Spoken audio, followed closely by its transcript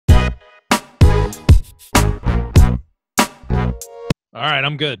All right,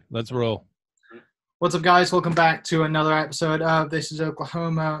 I'm good. Let's roll. What's up, guys? Welcome back to another episode of This is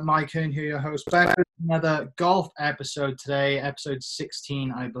Oklahoma. Mike Coyne here, your host. Back with another golf episode today, episode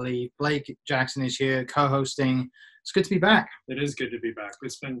 16, I believe. Blake Jackson is here, co-hosting. It's good to be back. It is good to be back.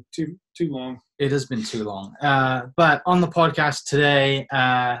 It's been too long. It has been too long. But on the podcast today,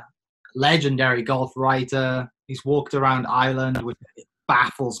 legendary golf writer. He's walked around Ireland, which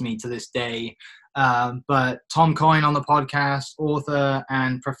baffles me to this day. But Tom Coyne on the podcast, author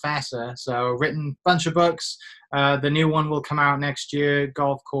and professor, so written a bunch of books. The new one will come out next year,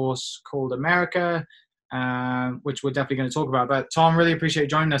 Golf Course Called America, which we're definitely going to talk about. But Tom, really appreciate you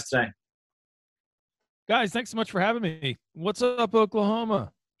joining us today. Guys, thanks so much for having me. What's up,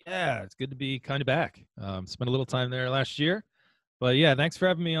 Oklahoma? Yeah, it's good to be kind of back. Spent a little time there last year. But yeah, thanks for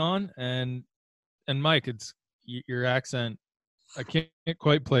having me on. And Mike, it's your accent. I can't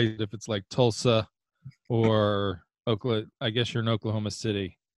quite place it if it's like Tulsa or Oklahoma. I guess you're in Oklahoma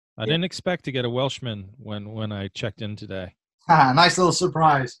City. I didn't expect to get a Welshman when I checked in today. Nice little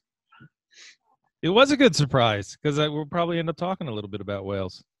surprise. It was a good surprise because we'll probably end up talking a little bit about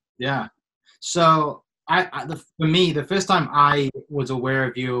Wales. Yeah. So for me, the first time I was aware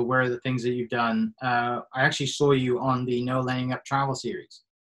of you, aware of the things that you've done, I actually saw you on the No Laying Up travel series.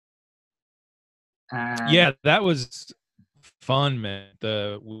 Yeah, that was fun, man.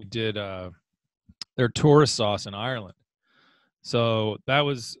 We did their tourist sauce in Ireland. So that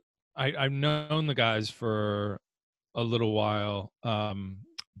was I've known the guys for a little while.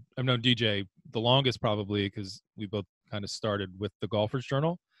 I've known DJ the longest probably because we both kind of started with the Golfers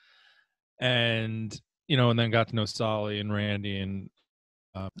Journal, and then got to know Solly and Randy, and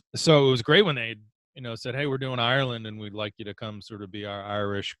so it was great when they said, hey, we're doing Ireland and we'd like you to come sort of be our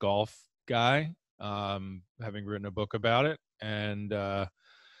Irish golf guy, having written a book about it. And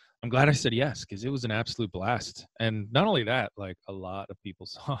I'm glad I said yes, because it was an absolute blast. And not only that, like a lot of people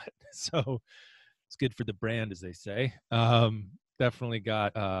saw it. So it's good for the brand, as they say. Definitely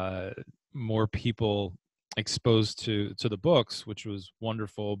got more people exposed to the books, which was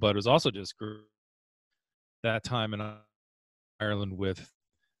wonderful. But it was also just that time in Ireland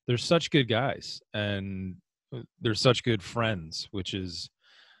there's such good guys and they're such good friends, which is,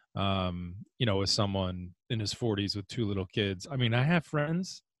 as someone in his 40s with 2 little kids. I mean, I have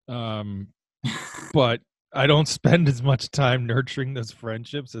friends, but I don't spend as much time nurturing those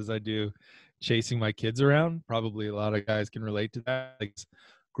friendships as I do chasing my kids around. Probably a lot of guys can relate to that. Like,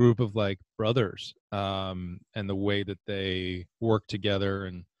 group of like brothers, and the way that they work together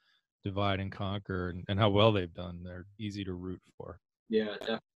and divide and conquer, and how well they've done. They're easy to root for. Yeah,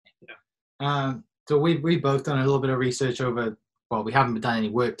 definitely. Yeah. So we've both done a little bit of research over. Well, we haven't done any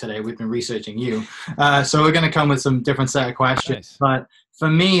work today. We've been researching you. So we're going to come with some different set of questions. Nice. But for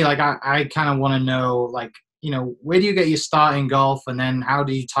me, like, I kind of want to know, like, where do you get your start in golf, and then how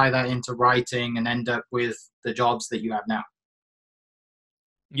do you tie that into writing and end up with the jobs that you have now?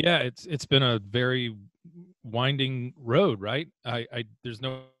 Yeah, it's been a very winding road, right? There's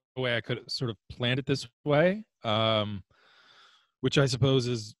no way I could have sort of planned it this way, which I suppose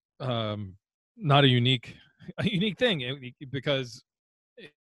is not a unique thing, because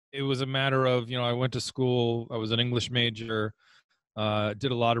it was a matter of, I went to school, I was an English major,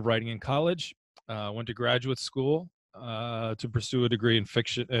 did a lot of writing in college, went to graduate school to pursue a degree in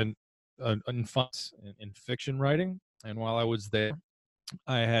fiction and in fiction writing. And while I was there,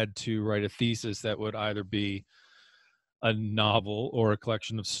 I had to write a thesis that would either be a novel or a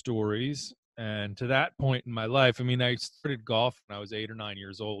collection of stories. And to that point in my life, I mean, I started golf when I was 8 or 9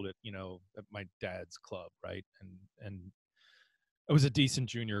 years old at my dad's club, right? And I was a decent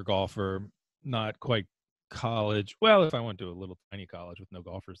junior golfer, not quite college. Well, if I went to a little tiny college with no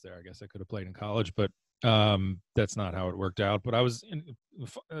golfers there, I guess I could have played in college, but that's not how it worked out. But I was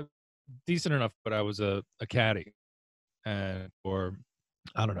decent enough, but I was a caddy for,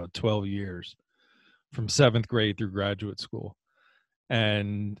 I don't know, 12 years from 7th grade through graduate school.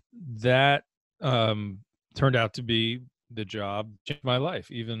 And that turned out to be the job, changed my life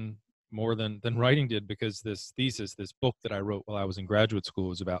even more than writing did, because this book that I wrote while I was in graduate school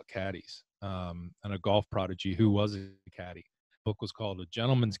was about caddies, and a golf prodigy who was a caddy. The book was called A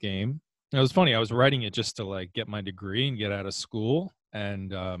Gentleman's Game. And it was funny. I was writing it just to like get my degree and get out of school.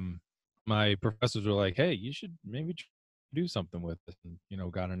 And my professors were like, hey, you should maybe do something with it. And,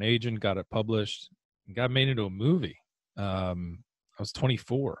 got an agent, got it published, and got made into a movie. I was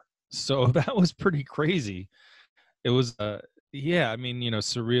 24. So that was pretty crazy. It was, I mean,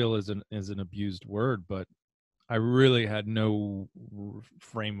 surreal is an abused word, but I really had no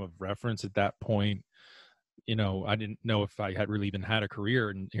frame of reference at that point I didn't know if I had really even had a career,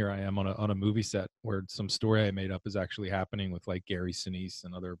 and here I am on a movie set where some story I made up is actually happening with like Gary Sinise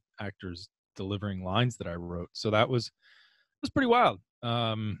and other actors delivering lines that I wrote. So that was pretty wild.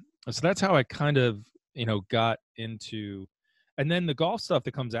 So that's how I kind of got into, and then the golf stuff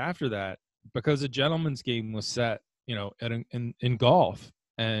that comes after that, because A Gentleman's Game was set in golf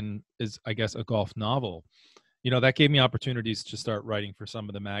and is, I guess, a golf novel. That gave me opportunities to start writing for some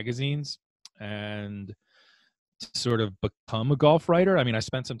of the magazines and to sort of become a golf writer. I mean, I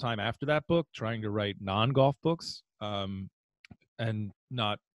spent some time after that book trying to write non-golf books, and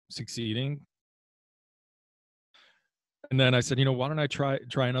not succeeding. And then I said, why don't I try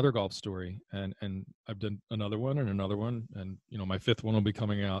another golf story? And I've done another one and another one, and my fifth one will be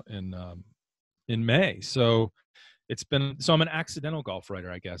coming out in May. So I'm an accidental golf writer,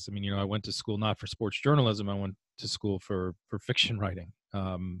 I guess. I mean, I went to school not for sports journalism. I went to school for fiction writing.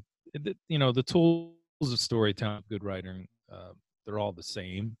 The tools of storytelling, good writing, they're all the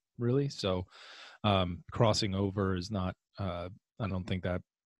same, really. So crossing over is not, I don't think that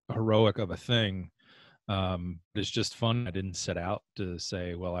heroic of a thing. It's just fun. I didn't set out to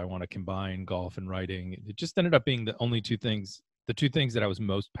say, well, I want to combine golf and writing. It just ended up being the two things that I was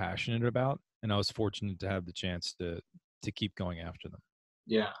most passionate about, and I was fortunate to have the chance to keep going after them.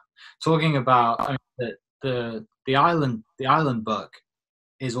 Yeah, talking about the island book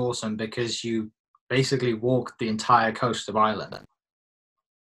is awesome because you basically walked the entire coast of Ireland.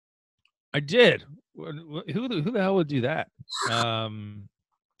 I did. Who the hell would do that?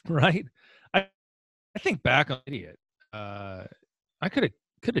 Right? I think back on idiot. I could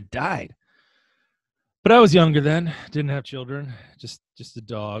have died, but I was younger then. Didn't have children. Just a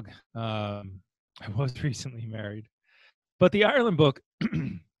dog. I was recently married, but the Ireland book,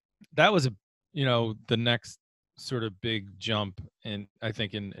 that was the next sort of big jump I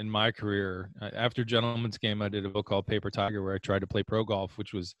think in my career. After Gentleman's Game, I did a book called Paper Tiger where I tried to play pro golf,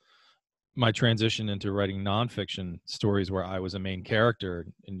 which was my transition into writing nonfiction stories where I was a main character.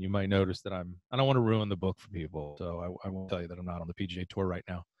 And you might notice that I don't want to ruin the book for people, so I won't tell you that I'm not on the PGA Tour right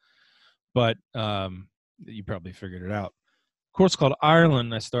now. But you probably figured it out. Of course, called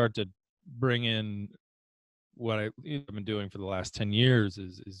Ireland, I started to bring in what I've been doing for the last 10 years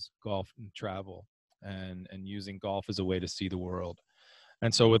is golf and travel and using golf as a way to see the world.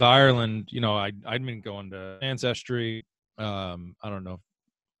 And so with Ireland, I'd been going to Ancestry. I don't know if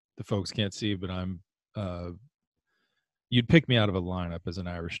the folks can't see, but I'm you'd pick me out of a lineup as an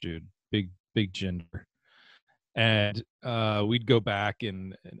Irish dude, big ginger, and we'd go back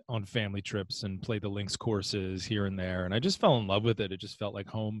and on family trips and play the links courses here and there, and I just fell in love with it. It just felt like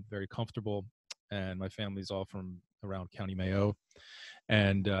home, very comfortable, and my family's all from around County Mayo,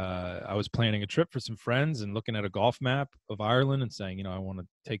 and I was planning a trip for some friends and looking at a golf map of Ireland and saying, I want to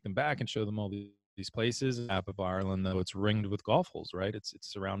take them back and show them all these places. Map of Ireland, though, it's ringed with golf holes, right? It's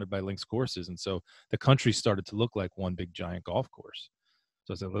surrounded by links courses, and so the country started to look like one big giant golf course.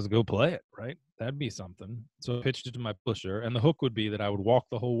 So I said, let's go play it, right? That'd be something. So I pitched it to my publisher, and the hook would be that I would walk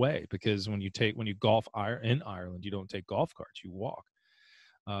the whole way, because when you golf in Ireland, you don't take golf carts, you walk.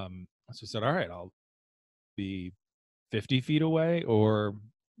 So I said, all right, I'll be 50 feet away, or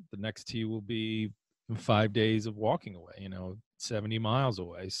the next tee will be 5 days of walking away, 70 miles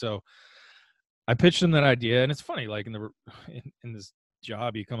away. So I pitched him that idea, and it's funny, like in this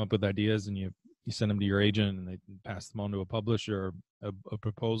job, you come up with ideas and you send them to your agent, and they pass them on to a publisher, a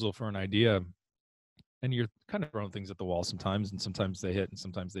proposal for an idea, and you're kind of throwing things at the wall sometimes, and sometimes they hit and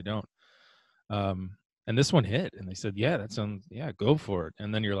sometimes they don't. And this one hit, and they said, yeah, go for it.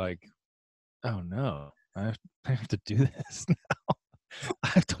 And then you're like, oh no, I have to do this now. I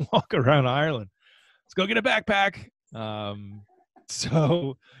have to walk around Ireland. Let's go get a backpack.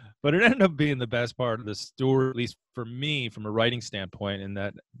 But it ended up being the best part of the story, at least for me, from a writing standpoint, in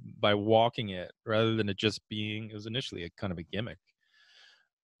that by walking it, rather than it just being, it was initially a kind of a gimmick,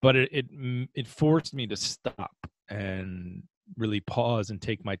 but it forced me to stop and really pause and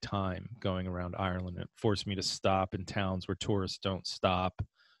take my time going around Ireland. It forced me to stop in towns where tourists don't stop,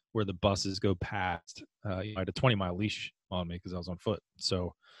 where the buses go past. I had a 20-mile leash on me because I was on foot.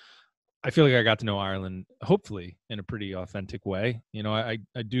 So I feel like I got to know Ireland, hopefully, in a pretty authentic way. I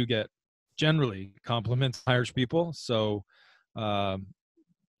do get generally compliments from Irish people. So, and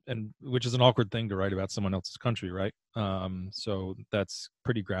which is an awkward thing to write about someone else's country, right? So that's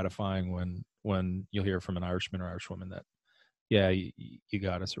pretty gratifying when you'll hear from an Irishman or Irishwoman that, yeah, you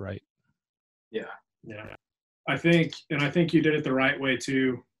got us right. Yeah. I think you did it the right way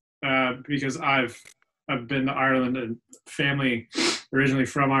too, because I've been to Ireland, and family originally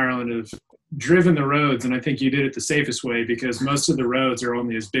from Ireland have driven the roads, and I think you did it the safest way, because most of the roads are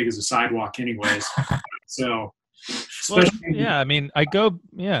only as big as a sidewalk anyways. So, Well, especially yeah, I mean, I go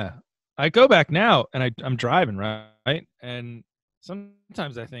back now and I'm driving, right? And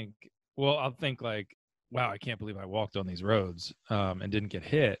sometimes I think, well, I'll think like, wow, I can't believe I walked on these roads and didn't get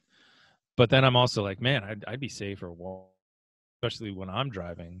hit. But then I'm also like, man, I'd be safer walking, especially when I'm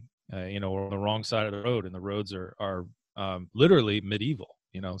driving, we're on the wrong side of the road and the roads are literally medieval.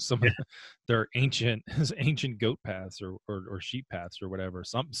 Some of they're ancient, ancient goat paths or sheep paths or whatever.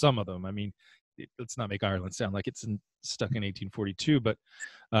 Some of them. I mean, let's not make Ireland sound like it's stuck in 1842, but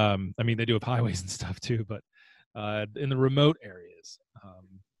I mean they do have highways and stuff too. But in the remote areas,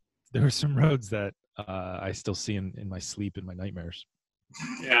 there are some roads that I still see in my sleep, in my nightmares.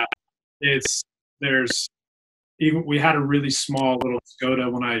 yeah, there's even we had a really small little Skoda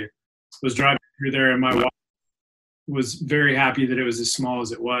when I was driving through there, and my wife was very happy that it was as small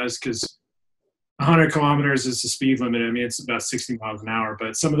as it was, because 100 kilometers is the speed limit. I mean, it's about 60 miles an hour,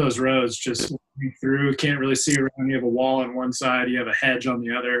 but some of those roads just through, can't really see around. You have a wall on one side, you have a hedge on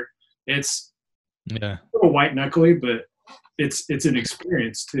the other. It's a little white knuckly, but it's an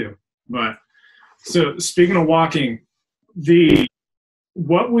experience too. But so speaking of walking,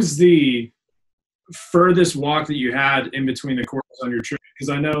 what was the furthest walk that you had in between the courses on your trip? Because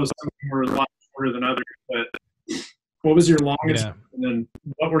I know some of them were a lot shorter than others, but what was your longest? Yeah. And then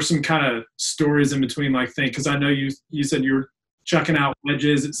what were some kind of stories in between, like things? Because I know you said you were chucking out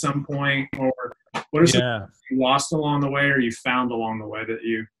wedges at some point, or what are some you lost along the way or you found along the way that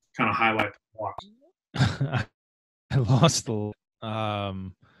you kind of highlight the walk? I lost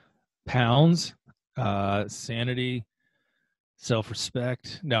pounds, sanity,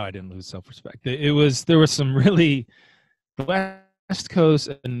 self-respect. No, I didn't lose self-respect. There was some really, the West Coast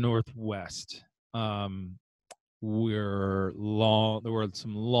and Northwest were long. There were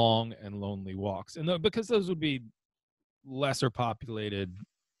some long and lonely walks, and because those would be lesser populated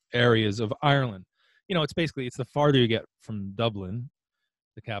areas of Ireland. It's the farther you get from Dublin,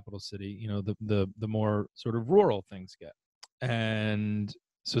 the capital city, the more sort of rural things get. And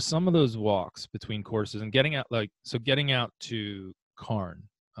so some of those walks between courses and getting out to Coyne,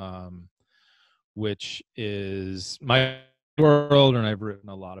 which is my world, and I've written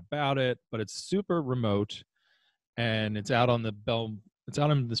a lot about it, but it's super remote, and it's out on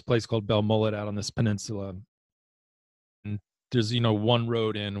this place called Belmullet, out on this peninsula. And there's one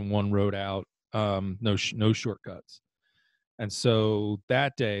road in and one road out, no shortcuts. And so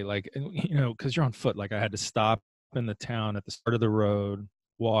that day, because you're on foot, I had to stop in the town at the start of the road,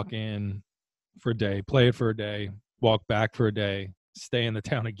 walk in for a day, play it for a day, walk back for a day, stay in the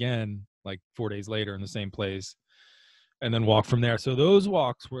town again, 4 days later in the same place, and then walk from there. So those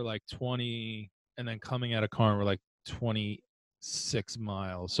walks were 20, and then coming out of Coyne were 26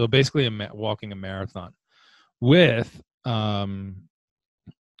 miles. So basically walking a marathon with,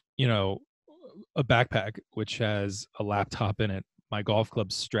 a backpack, which has a laptop in it. My golf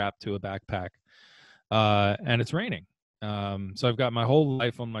club's strapped to a backpack, and it's raining. So I've got my whole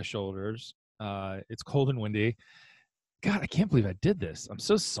life on my shoulders. It's cold and windy. God, I can't believe I did this. I'm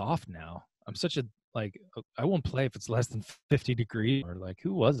so soft now. I'm such a, I won't play if it's less than 50 degrees, or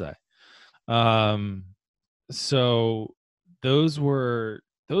who was I? So those were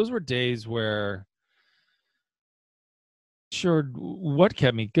days where, sure, what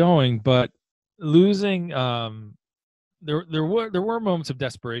kept me going, but losing, there were moments of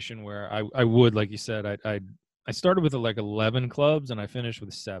desperation where I would, like you said, I started with 11 clubs and I finished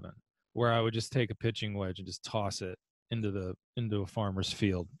with 7, where I would just take a pitching wedge and just toss it into a farmer's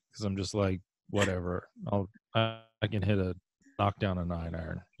field, because I'm just whatever, I can knock down a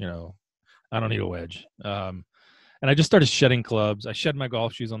 9-iron, I don't need a wedge. And I just started shedding clubs. I shed my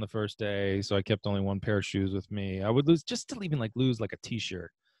golf shoes on the first day, so I kept only one pair of shoes with me. I would lose, just to even lose a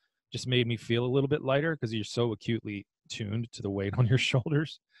t-shirt, just made me feel a little bit lighter, because you're so acutely tuned to the weight on your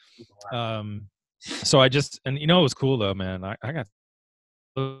shoulders. So I just, and it was cool though, man. I got to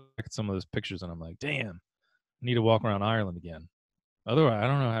look at some of those pictures and I'm like, damn, I need to walk around Ireland again. Otherwise, I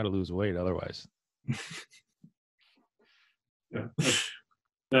don't know how to lose weight otherwise. Yeah.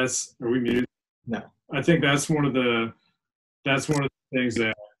 Are we muted? No. I think that's one of the things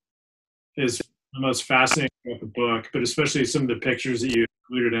that is the most fascinating about the book, but especially some of the pictures that you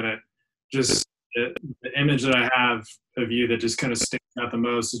included in it. Just the image that I have of you that just kind of stands out the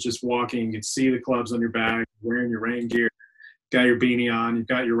most is just walking. You can see the clubs on your back, wearing your rain gear, got your beanie on, you've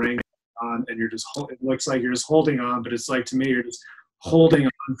got your rain on, and you're just, it looks like you're just holding on, but it's to me, you're just holding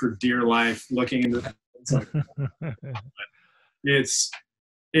on for dear life, looking into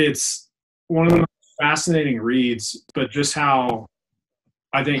it's one of the most fascinating reads, but just how,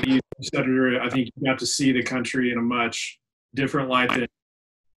 I think you said it earlier, I think you got to see the country in a much different light than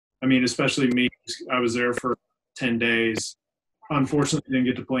I mean, especially me, I was there for 10 days. Unfortunately, didn't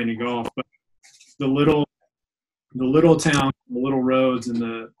get to play any golf, but the little town, the little roads, and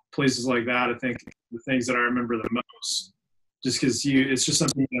the places like that, I think the things that I remember the most, just because it's just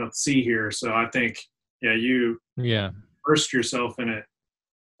something you don't see here. So I think, yeah, you immersed yourself in it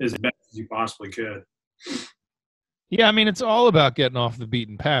as best as you possibly could. Yeah, I mean, it's all about getting off the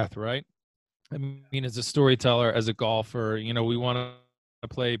beaten path, right? I mean, as a storyteller, as a golfer, you know, we want to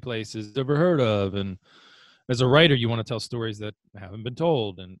play places you've never heard of, and as a writer, you want to tell stories that haven't been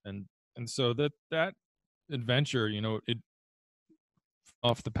told, and so that adventure, you know, it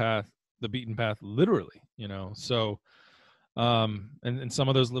off the path, the beaten path, literally, you know. So, and some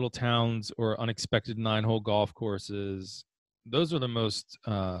of those little towns or unexpected 9-hole golf courses, those are the most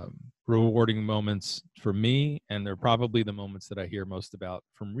rewarding moments for me, and they're probably the moments that I hear most about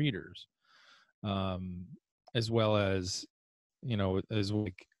from readers, as well as, you know, as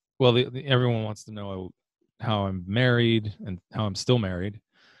like, well, everyone wants to know how I'm married and how I'm still married,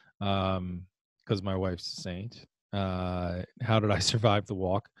 because my wife's a saint. How did I survive the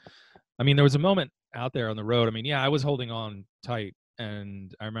walk? I mean, there was a moment out there on the road. I mean, yeah, I was holding on tight,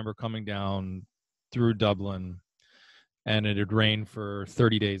 and I remember coming down through Dublin, and it had rained for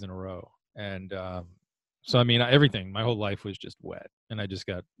 30 days in a row. And so, I mean, everything, my whole life was just wet, and I guess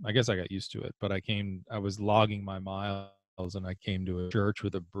I got used to it. But I was logging my miles, and I came to a church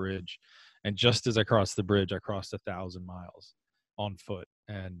with a bridge, and just as I crossed the bridge, I crossed 1,000 miles on foot.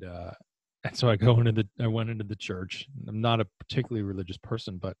 And so I went into the church. I'm not a particularly religious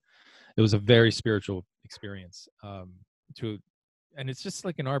person, but it was a very spiritual experience. And it's just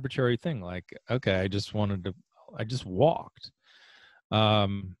like an arbitrary thing. Like, okay, I just walked.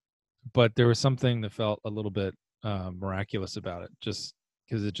 But there was something that felt a little bit miraculous about it, just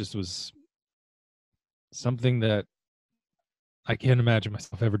because it just was something that I can't imagine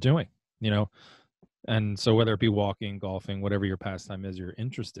myself ever doing, you know? And so whether it be walking, golfing, whatever your pastime is, your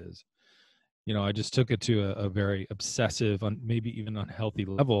interest is, you know, I just took it to a very obsessive, maybe even unhealthy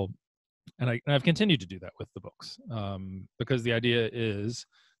level. And I've continued to do that with the books, because the idea is,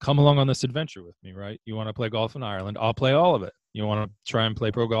 come along on this adventure with me, right? You want to play golf in Ireland? I'll play all of it. You want to try and play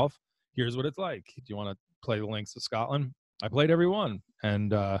pro golf? Here's what it's like. Do you want to play the links of Scotland? I played every one.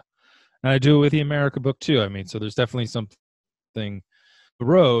 And I do it with the America book too. I mean, so there's definitely something, the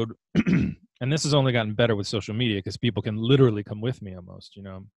road, and this has only gotten better with social media because people can literally come with me almost, you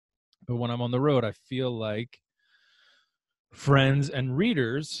know. But when I'm on the road, I feel like friends and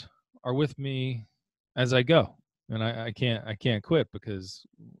readers are with me as I go, and I can't quit, because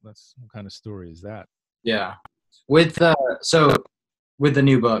that's what kind of story is that? Yeah. With with the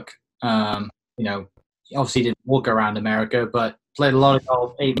new book, you know, you obviously didn't walk around America, but played a lot of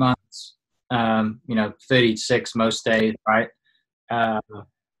golf, 8 months, you know, 36 most days, right?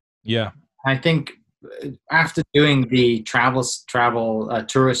 Yeah. I think after doing the travel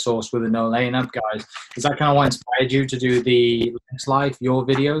tourist source with the No Laying Up guys, is that kind of what inspired you to do the Links Life, your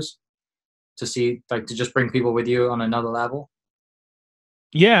videos, to see, like, to just bring people with you on another level?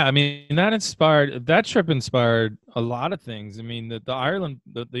 Yeah, I mean, that trip inspired a lot of things. I mean, the Ireland,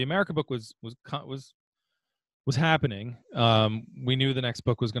 the America book was happening. We knew the next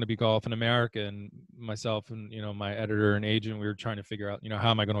book was going to be Golf in America, and myself and, you know, my editor and agent, we were trying to figure out, you know, how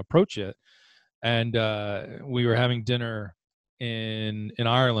am I going to approach it. And we were having dinner in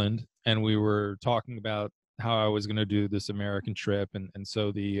Ireland, and we were talking about how I was going to do this American trip, and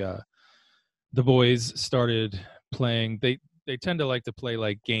so the boys started playing. They tend to like to play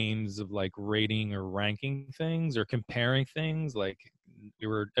like games of like rating or ranking things or comparing things. Like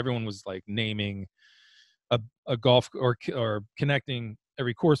everyone was like naming a golf or connecting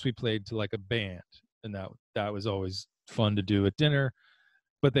every course we played to like a band, and that was always fun to do at dinner.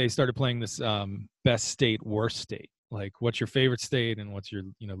 But they started playing this best state, worst state. Like, what's your favorite state and what's your,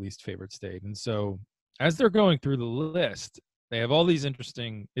 you know, least favorite state. And so as they're going through the list, they have all these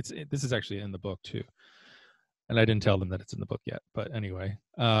interesting. This is actually in the book too, and I didn't tell them that it's in the book yet. But anyway,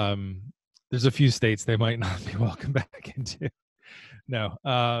 there's a few states they might not be welcome back into. No,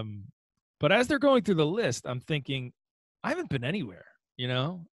 but as they're going through the list, I'm thinking, I haven't been anywhere. You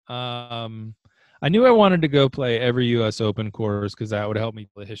know, I knew I wanted to go play every U.S. Open course because that would help me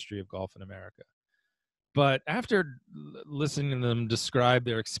the history of golf in America. But after listening to them describe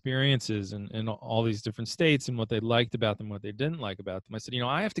their experiences in all these different states and what they liked about them, what they didn't like about them, I said, you know,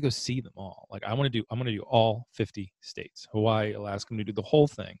 I have to go see them all. Like, I'm going to do all 50 states, Hawaii, Alaska. I'm going to do the whole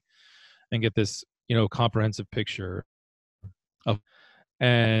thing and get this, you know, comprehensive picture of,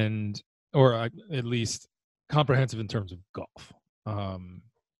 or at least comprehensive in terms of golf.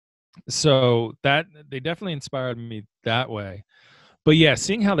 So that they definitely inspired me that way. but yeah,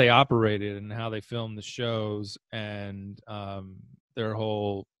 seeing how they operated and how they filmed the shows and their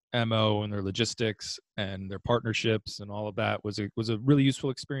whole MO and their logistics and their partnerships and all of that was a really useful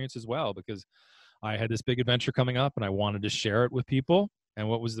experience as well, because I had this big adventure coming up and I wanted to share it with people. And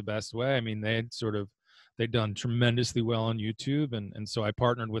what was the best way? I mean, they'd done tremendously well on YouTube, and so I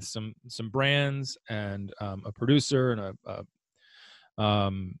partnered with some brands and a producer and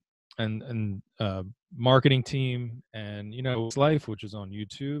a marketing team, and It's Life, which is on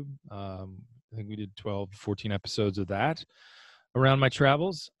YouTube. I think we did 12, 14 episodes of that around my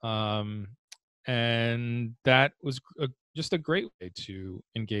travels, and that was just a great way to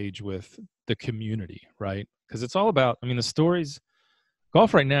engage with the community, right? Because it's all about, I mean, the stories.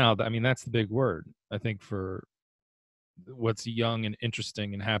 Golf right now, I mean, that's the big word, I think, for what's young and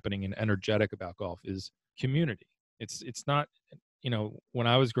interesting and happening and energetic about golf is community. It's not, when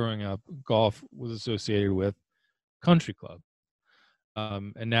I was growing up, golf was associated with country club.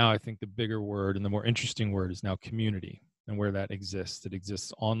 And now I think the bigger word and the more interesting word is now community, and where that exists. It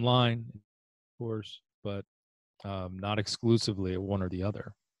exists online, of course, but not exclusively one or the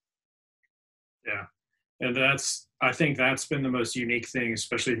other. Yeah. And I think that's been the most unique thing,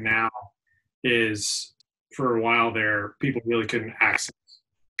 especially now, is for a while there, people really couldn't access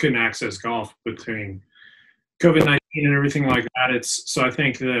golf between COVID-19 and everything like that. So I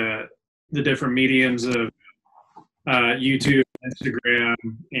think the different mediums of YouTube, Instagram,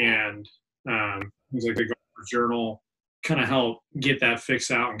 and things like the Golf Journal kind of help get that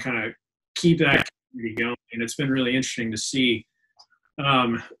fix out and kind of keep that community going. And it's been really interesting to see.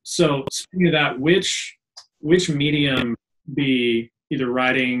 So speaking of that, which medium, be either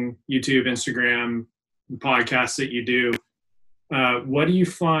writing, YouTube, Instagram, podcasts that you do, what do you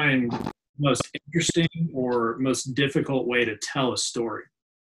find most interesting or most difficult way to tell a story?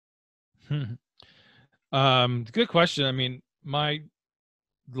 Good question. I mean, my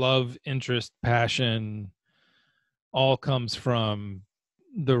love, interest, passion all comes from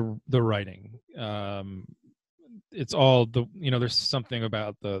the writing. It's all there's something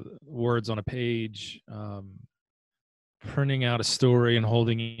about the words on a page, printing out a story and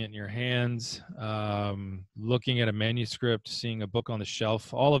holding it in your hands, looking at a manuscript, seeing a book on the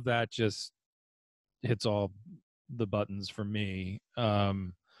shelf. All of that just hits all the buttons for me.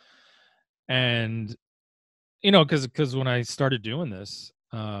 And because when I started doing this,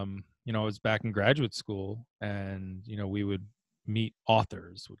 I was back in graduate school, and we would meet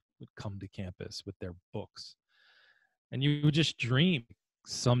authors would come to campus with their books, and you would just dream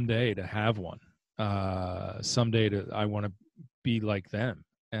someday to have one, someday I want to be like them.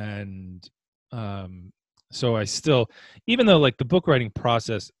 And so I still, even though like the book writing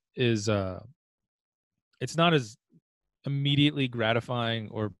process is it's not as immediately gratifying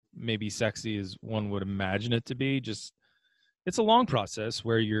or maybe sexy as one would imagine it to be. Just, it's a long process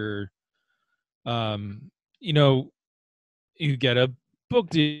where you're you get a book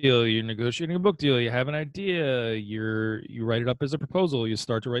deal, you're negotiating a book deal, you have an idea, you write it up as a proposal, you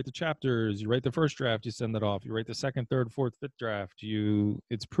start to write the chapters, you write the first draft, you send it off, you write the second, third, fourth, fifth draft,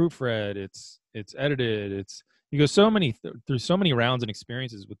 it's proofread, it's edited, you go through so many rounds and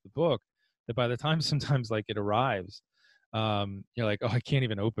experiences with the book that by the time sometimes like it arrives, you're like, oh, I can't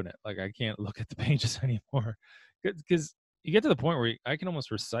even open it. Like, I can't look at the pages anymore, because you get to the point where I can almost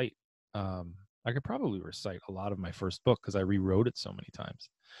recite. I could probably recite a lot of my first book because I rewrote it so many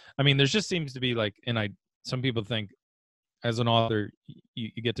times. I mean, there just seems to be like, some people think as an author, you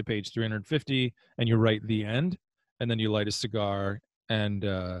get to page 350 and you write the end, and then you light a cigar and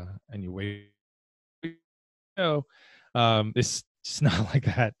you wait. It's just not like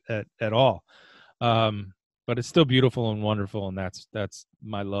that at all. But it's still beautiful and wonderful, and that's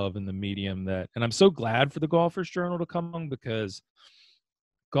my love in the medium. And I'm so glad for the Golfers Journal to come along, because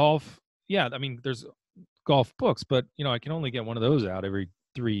golf, yeah, I mean, there's golf books, but I can only get one of those out every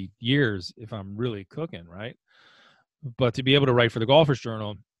 3 years if I'm really cooking, right? But to be able to write for the Golfers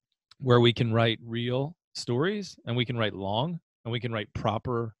Journal, where we can write real stories, and we can write long, and we can write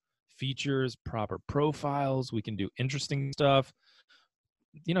proper features, proper profiles, we can do interesting stuff.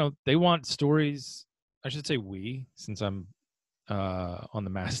 They want stories. I should say since I'm on the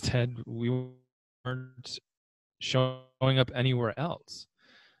masthead, we weren't showing up anywhere else,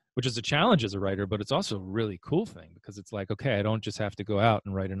 which is a challenge as a writer, but it's also a really cool thing, because it's like, okay, I don't just have to go out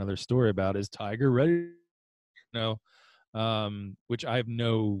and write another story about, is Tiger ready? Which I have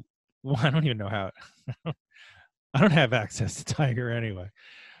I don't even know how. I don't have access to Tiger anyway.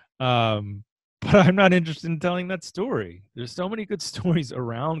 But I'm not interested in telling that story. There's so many good stories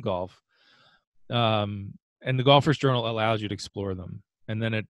around golf. And the Golfers Journal allows you to explore them. And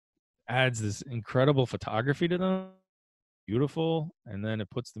then it adds this incredible photography to them. beautiful, and then it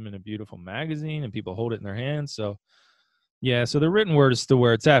puts them in a beautiful magazine and people hold it in their hands. So yeah, so the written word is still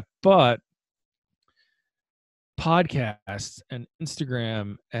where it's at, but podcasts and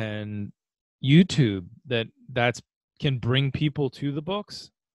Instagram and YouTube that's can bring people to the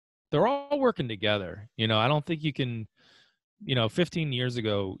books. They're all working together. I don't think you can, 15 years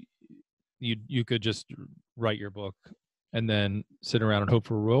ago, you could just write your book and then sit around and hope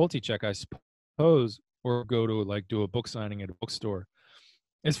for a royalty check, I suppose, or go to like do a book signing at a bookstore.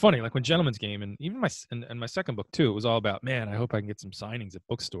 It's funny, like when Gentleman's Game and even my second book too, it was all about, man, I hope I can get some signings at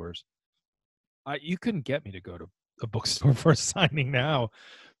bookstores. You couldn't get me to go to a bookstore for a signing now,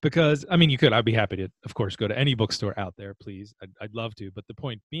 because I mean, you could. I'd be happy to, of course, go to any bookstore out there, please. I'd love to. But the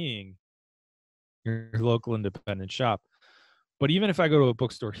point being, your local independent shop. But even if I go to a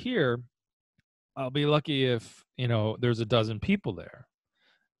bookstore here, I'll be lucky if there's a dozen people there.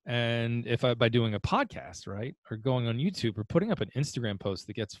 And if by doing a podcast, right, or going on YouTube or putting up an Instagram post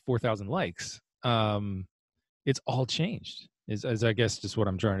that gets 4,000 likes, it's all changed. Is I guess just what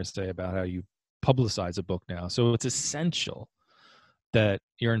I'm trying to say about how you publicize a book now. So it's essential that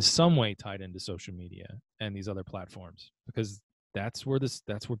you're in some way tied into social media and these other platforms, because that's where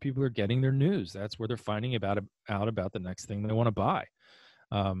people are getting their news. That's where they're finding out about the next thing they want to buy.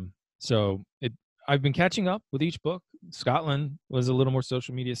 So I've been catching up with each book. Scotland was a little more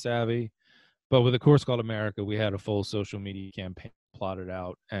social media savvy, but with A Course Called America, we had a full social media campaign plotted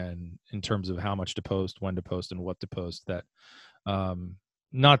out, and in terms of how much to post, when to post, and what to post. That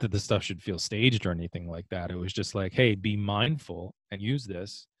not that the stuff should feel staged or anything like that. It was just like, hey, be mindful and use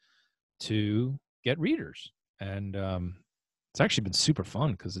this to get readers. And it's actually been super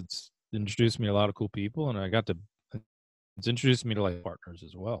fun because it's introduced me to a lot of cool people, and it's introduced me to like partners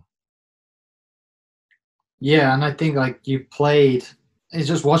as well. Yeah, and I think like it's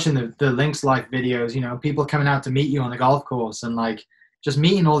just watching the Links Life videos, people coming out to meet you on the golf course, and like just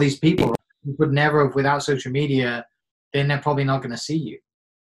meeting all these people, right? You would never have without social media, then they're probably not going to see you.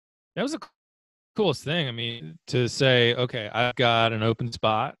 That was the coolest thing. I mean, to say, okay, I've got an open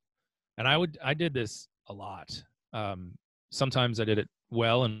spot, and I did this a lot. Sometimes I did it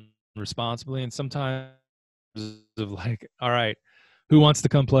well and responsibly, and sometimes of like, all right, who wants to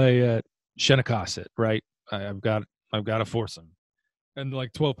come play at Shinnecock, right? I've got a foursome, and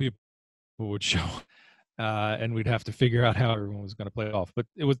like 12 people would show, and we'd have to figure out how everyone was going to play it off. But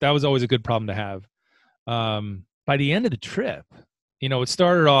that was always a good problem to have. By the end of the trip, it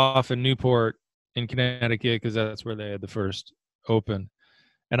started off in Newport in Connecticut because that's where they had the first open,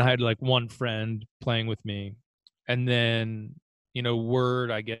 and I had like one friend playing with me, and then word,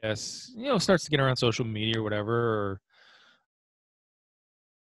 I guess, starts to get around social media or whatever, or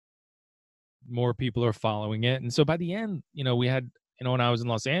more people are following it. And so by the end, we had, when I was in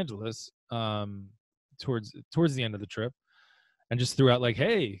Los Angeles, towards the end of the trip, and just threw out like,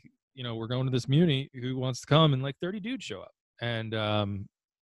 hey, we're going to this muni, who wants to come? And like 30 dudes show up. And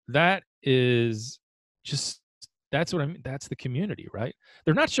that is just, that's what I mean. That's the community, right?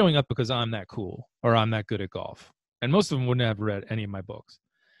 They're not showing up because I'm that cool or I'm that good at golf. And most of them wouldn't have read any of my books.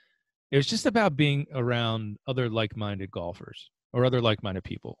 It was just about being around other like-minded golfers or other like-minded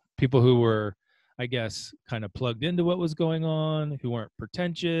people who were, I guess, kind of plugged into what was going on, who weren't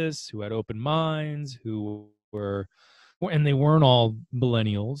pretentious, who had open minds, and they weren't all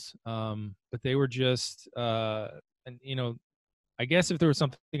millennials, but they were just, and I guess if there was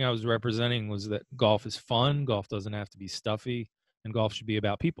something I was representing, was that golf is fun, golf doesn't have to be stuffy, and golf should be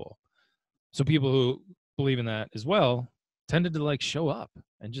about people. So people who believe in that as well tended to like show up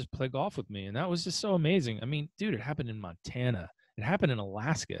and just play golf with me. And that was just so amazing. I mean, dude, it happened in Montana. It happened in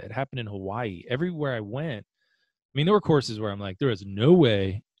Alaska. It happened in Hawaii. Everywhere I went. I mean, there were courses where I'm like, there is no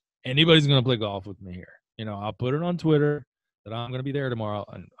way anybody's going to play golf with me here. I'll put it on Twitter that I'm going to be there tomorrow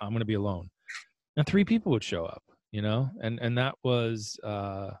and I'm going to be alone. And 3 people would show up, and that was,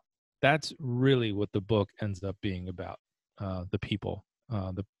 that's really what the book ends up being about, the people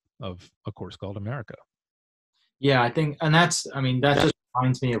of A Course Called America. Yeah, I think, and that just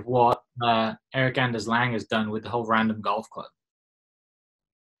reminds me of what Eric Anders Lang has done with the whole Random Golf Club.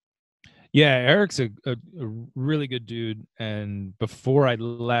 Yeah, Eric's a really good dude. And before I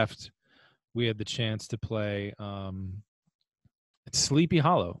left, we had the chance to play at Sleepy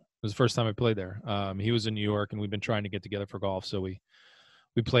Hollow. It was the first time I played there. He was in New York, and we've been trying to get together for golf. So we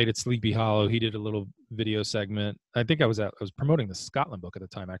played at Sleepy Hollow. He did a little video segment. I think I was promoting the Scotland book at the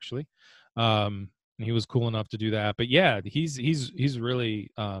time, actually. And he was cool enough to do that. But yeah, he's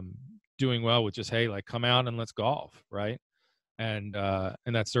really doing well with just, hey, like, come out and let's golf, right? And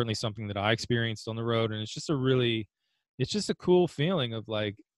that's certainly something that I experienced on the road. And it's just a cool feeling of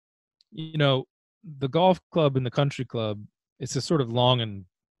like, the golf club and the country club it's a sort of long and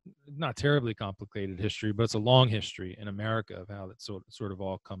not terribly complicated history, but it's a long history in America of how that sort of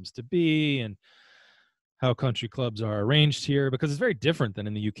all comes to be and how country clubs are arranged here, because it's very different than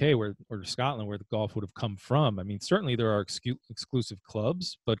in the UK or Scotland, where the golf would have come from. I mean, certainly there are exclusive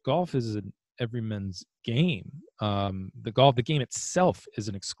clubs, but golf is an everyman's game. The game itself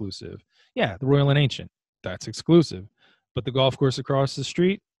isn't exclusive. Yeah, the Royal and Ancient, that's exclusive, but the golf course across the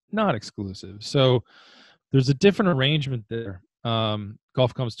street, not exclusive. So there's a different arrangement there.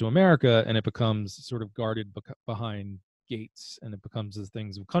 Golf comes to America and it becomes sort of guarded behind gates, and it becomes the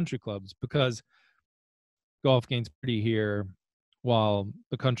things of country clubs, because golf gains pretty here while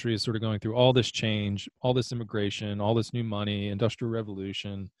the country is sort of going through all this change, all this immigration, all this new money, industrial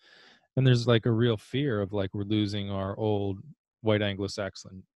revolution. And there's like a real fear of like, we're losing our old white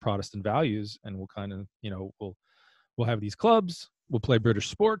Anglo-Saxon Protestant values, and we'll kind of, we'll have these clubs, we'll play British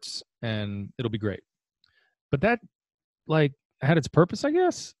sports, and it'll be great. But that like had its purpose, I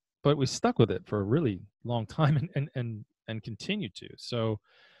guess, but we stuck with it for a really long time and continue to. So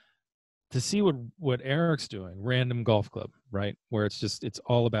to see what Eric's doing, Random Golf Club, right? Where it's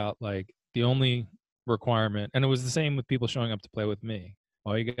all about like the only requirement, and it was the same with people showing up to play with me.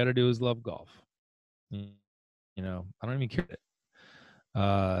 All you got to do is love golf. I don't even care.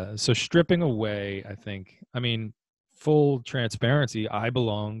 So stripping away, I mean, full transparency, I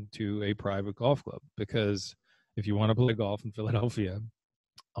belong to a private golf club, because if you want to play golf in Philadelphia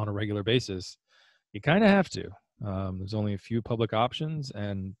on a regular basis, you kind of have to. There's only a few public options,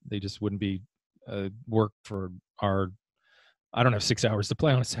 and they just wouldn't be work for I don't have 6 hours to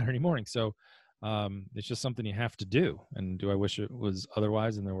play on a Saturday morning. So it's just something you have to do. And do I wish it was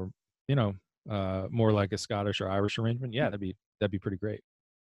otherwise and there were, more like a Scottish or Irish arrangement? Yeah, that'd be pretty great.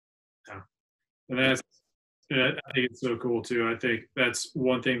 Yeah. And I think it's so cool too. I think that's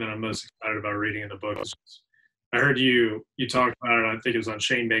one thing that I'm most excited about reading in the book. I heard you talked about it, I think it was on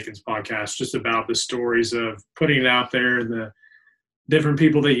Shane Bacon's podcast, just about the stories of putting it out there and the different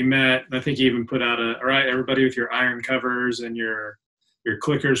people that you met. And I think you even put out all right, everybody with your iron covers and your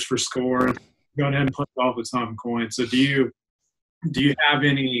clickers for score, go ahead and play golf with Tom Coyne. So do you have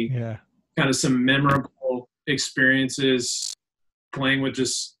any kind of some memorable experiences playing with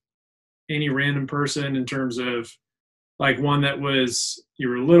just any random person, in terms of like one that was you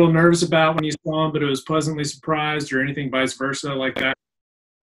were a little nervous about when you saw him, but it was pleasantly surprised, or anything vice versa like that?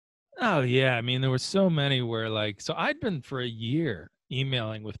 Oh yeah, I mean, there were so many where like, so I'd been for a year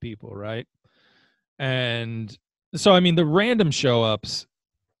emailing with people, right? And so I mean, the random show ups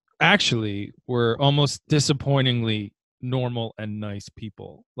actually were almost disappointingly normal and nice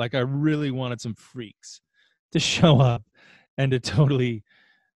people. Like I really wanted some freaks to show up and to totally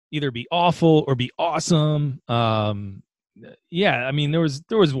either be awful or be awesome. Yeah, I mean, there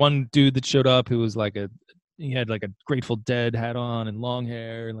was one dude that showed up who was like he had like a Grateful Dead hat on and long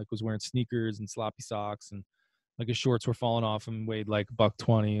hair, and like was wearing sneakers and sloppy socks, and like his shorts were falling off, and weighed like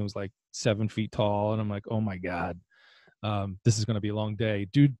 $120. It was like 7 feet tall, and I'm like, oh my god, this is gonna be a long day.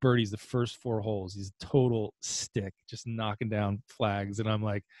 Dude birdies the first 4 holes. He's a total stick, just knocking down flags, and I'm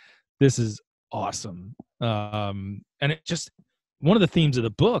like, this is awesome. And it just, one of the themes of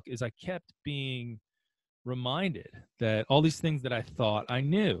the book is I kept being reminded that all these things that I thought I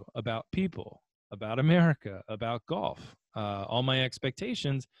knew about people, about America, about golf, all my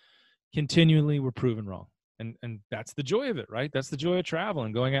expectations continually were proven wrong. And that's the joy of it, right? That's the joy of travel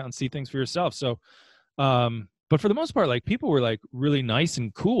and going out and see things for yourself. So, but for the most part, like people were like really nice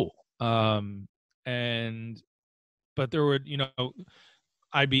and cool. But there would,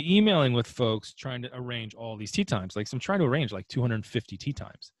 I'd be emailing with folks trying to arrange all these tee times. Like, so I'm trying to arrange like 250 tee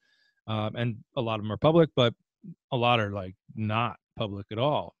times. And a lot of them are public, but a lot are like not public at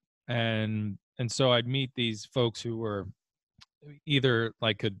all. And so I'd meet these folks who were either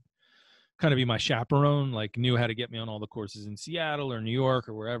like could kind of be my chaperone, like knew how to get me on all the courses in Seattle or New York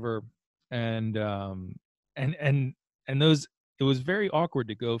or wherever. And those, it was very awkward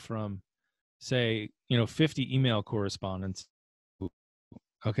to go from, say, 50 email correspondence.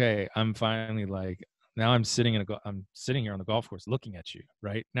 Okay, I'm finally like, now I'm sitting I'm sitting here on the golf course looking at you,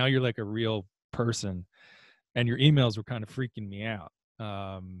 right? Now you're like a real person, and your emails were kind of freaking me out.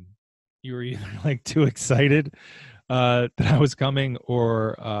 You were either like too excited that I was coming,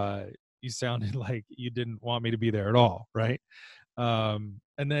 or you sounded like you didn't want me to be there at all, right? And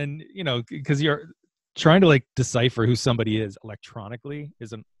then, because you're trying to like decipher who somebody is electronically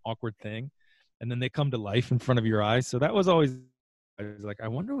is an awkward thing. And then they come to life in front of your eyes. So that was always, I was like, I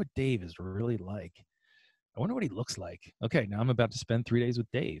wonder what Dave is really like. I wonder what he looks like. Okay, now I'm about to spend 3 days with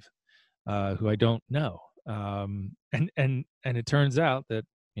Dave, who I don't know. And it turns out that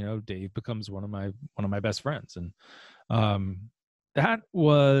Dave becomes one of my best friends, and That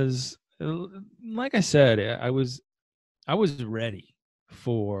was, like I said, I was ready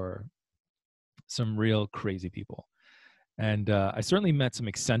for some real crazy people. And I certainly met some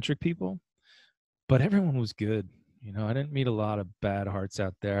eccentric people, but everyone was good. You know, I didn't meet a lot of bad hearts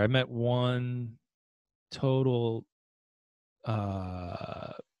out there. I met one total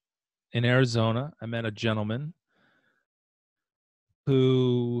in Arizona. I met a gentleman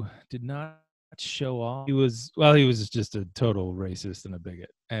who did not show off. He was just a total racist and a bigot.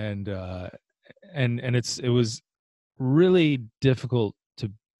 And it was really difficult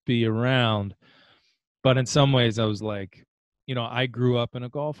to be around. But in some ways I was like, you know, I grew up in a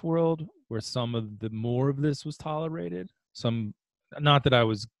golf world where some of the more of this was tolerated. Not that I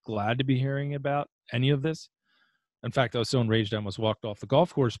was glad to be hearing about any of this. In fact, I was so enraged I almost walked off the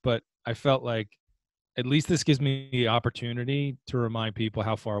golf course, but I felt like at least this gives me the opportunity to remind people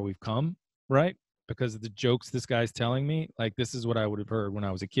how far we've come, right? Because of the jokes this guy's telling me, like this is what I would have heard when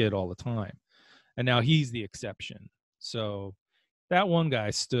I was a kid all the time. And now he's the exception. So that one guy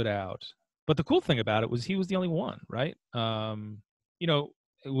stood out. But the cool thing about it was he was the only one, right? You know,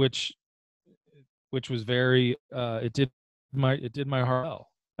 which was very it did my heart well.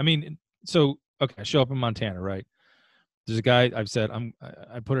 I mean, so okay, I show up in Montana, right? There's a guy I've said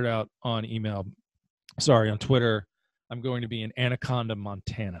I put it out on email, on Twitter. I'm going to be in Anaconda,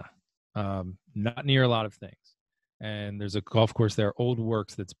 Montana, not near a lot of things. And there's a golf course there, Old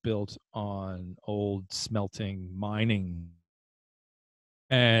Works, that's built on old smelting mining.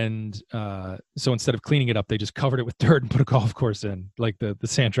 And so instead of cleaning it up, they just covered it with dirt and put a golf course in. Like the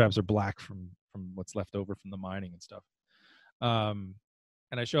sand traps are black from what's left over from the mining and stuff. And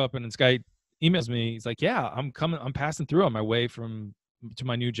I show up and this guy emails me. He's like, yeah, I'm passing through on my way to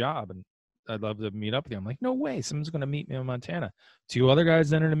my new job. And I'd love to meet up with you. I'm like, no way. Someone's going to meet me in Montana. Two other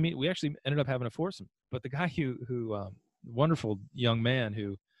guys entered to meet. We actually ended up having a foursome. But the guy who wonderful young man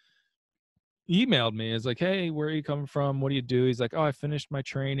who emailed me is like, hey, where are you coming from? What do you do? He's like, oh, I finished my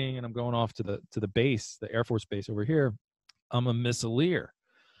training and I'm going off to the base, the Air Force base over here. I'm a missileer.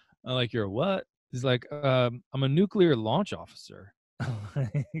 I'm like, you're a what? He's like, I'm a nuclear launch officer.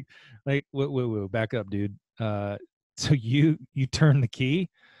 Like, whoa, back up, dude. So you turn the key?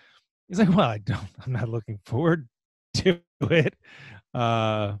 He's like, well, I'm not looking forward to it.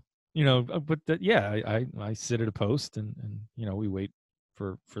 You know, but yeah, I sit at a post and you know, we wait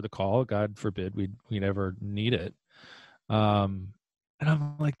for the call. God forbid we'd ever need it. And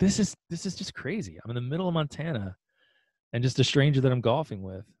I'm like, this is just crazy. I'm in the middle of Montana and just a stranger that I'm golfing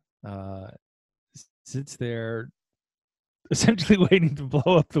with sits there essentially waiting to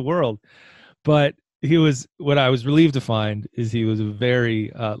blow up the world. But what I was relieved to find is he was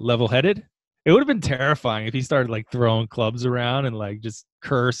very level-headed. It would have been terrifying if he started like throwing clubs around and like just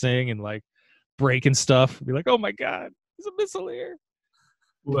cursing and like breaking stuff. Be like, oh my God, he's a missileer.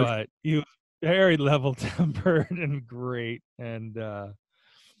 But he was very level-tempered and great. And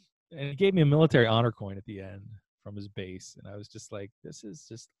he gave me a military honor coin at the end from his base. And I was just like, this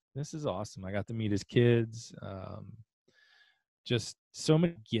is awesome. I got to meet his kids. Just so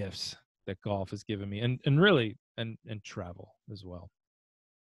many gifts that golf has given me, and really and travel as well.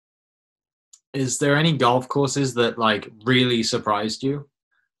 Is there any golf courses that like really surprised you?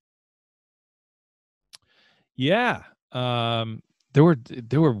 Yeah. There were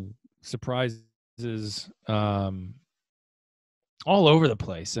surprises all over the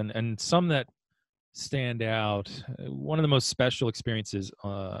place, and some that stand out. One of the most special experiences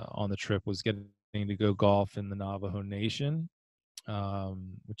on the trip was getting to go golf in the Navajo Nation,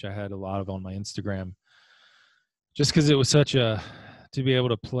 which I had a lot of on my Instagram, just because it was to be able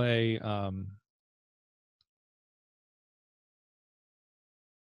to play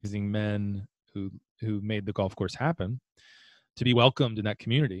amazing men who made the golf course happen, to be welcomed in that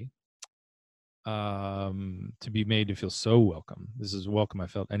community, to be made to feel so welcome. This is welcome I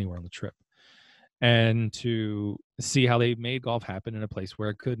felt anywhere on the trip. And to see how they made golf happen in a place where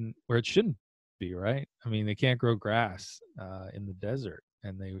it shouldn't be, right? I mean, they can't grow grass in the desert,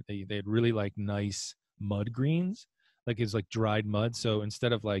 and they had really like nice mud greens, like it's like dried mud. So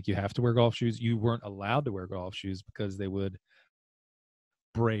instead of like you have to wear golf shoes, you weren't allowed to wear golf shoes because they would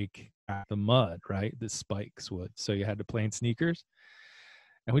break the mud, right? The spikes would. So you had to play in sneakers.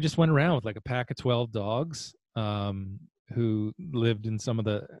 And we just went around with like a pack of 12 dogs who lived in some of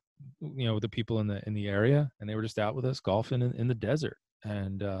the, you know, the people in the area, and they were just out with us golfing in the desert.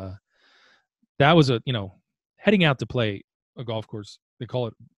 And that was heading out to play a golf course. They call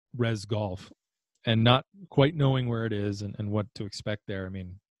it res golf, and not quite knowing where it is and what to expect there. I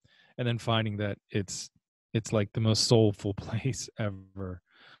mean, and then finding that it's like the most soulful place ever.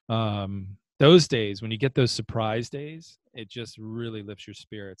 those days, when you get those surprise days, it just really lifts your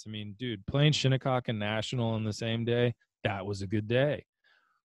spirits. I mean, dude, playing Shinnecock and National on the same day, that was a good day.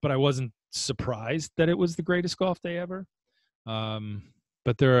 But I wasn't surprised that it was the greatest golf day ever.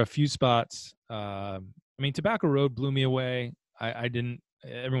 But there are a few spots. I mean, Tobacco Road blew me away. I didn't.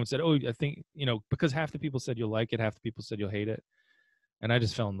 Everyone said, "Oh, I think," because half the people said you'll like it, half the people said you'll hate it, and I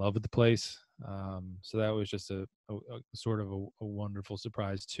just fell in love with the place. So that was just a sort of a wonderful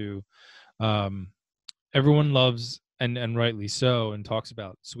surprise too. Everyone loves, and rightly so, and talks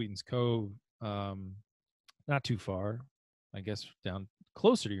about Sweetens Cove. Not too far, I guess, down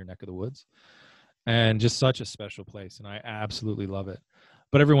closer to your neck of the woods, and just such a special place, and I absolutely love it.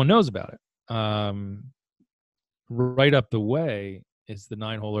 But everyone knows about it. Right up the way is the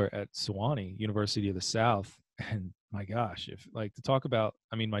 9-holer at Sewanee, University of the South, and my gosh, if like to talk about,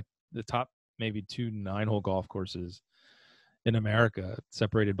 I mean, the top maybe 2 9-hole golf courses in America,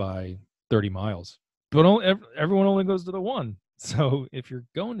 separated by 30 miles, but everyone only goes to the one. So if you're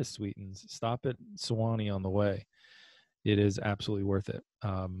going to Sweetens, stop at Sewanee on the way. It is absolutely worth it.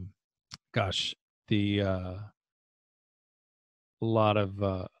 Gosh, a lot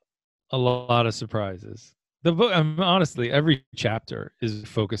of surprises. The book, honestly, every chapter is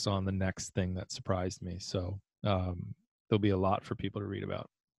focused on the next thing that surprised me. So there'll be a lot for people to read about.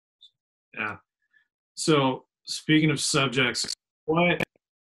 Yeah. So speaking of subjects, what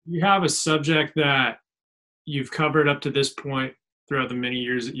you have a subject that you've covered up to this point throughout the many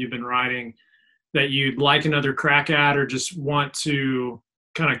years that you've been writing that you'd like another crack at, or just want to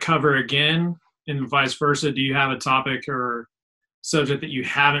kind of cover again, and vice versa? Do you have a topic or subject that you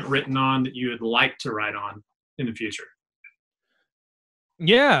haven't written on that you would like to write on in the future?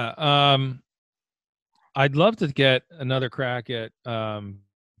 Yeah. I'd love to get another crack at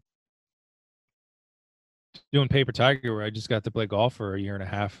doing Paper Tiger, where I just got to play golf for a year and a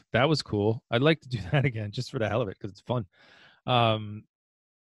half. That was cool. I'd like to do that again, just for the hell of it, because it's fun.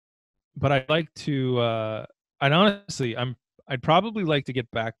 But I'd like to, I'd honestly, I'd probably like to get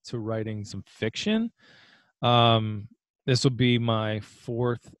back to writing some fiction. This will be my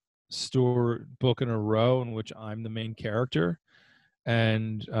 4th book in a row in which I'm the main character.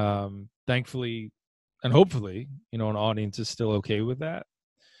 And thankfully, and hopefully, an audience is still okay with that.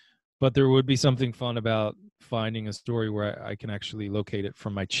 But there would be something fun about finding a story where I can actually locate it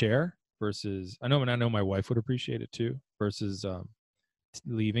from my chair versus, I know my wife would appreciate it too, versus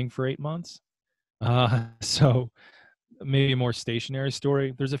leaving for 8 months. So maybe a more stationary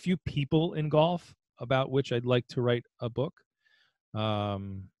story. There's a few people in golf about which I'd like to write a book. I'll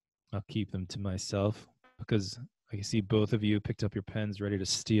keep them to myself, because I can see both of you picked up your pens ready to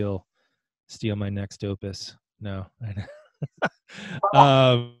steal my next opus. No.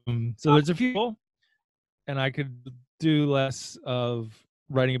 So there's a few people, and I could do less of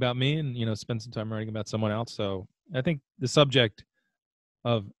writing about me and spend some time writing about someone else. So I think the subject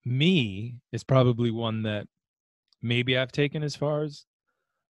of me is probably one that maybe I've taken as far as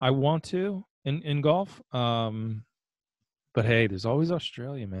I want to in golf. But hey, there's always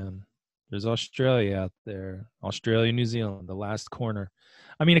Australia, man. There's Australia out there. Australia, New Zealand, the last corner.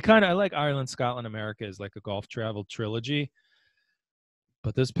 I mean, I like Ireland, Scotland, America as like a golf travel trilogy.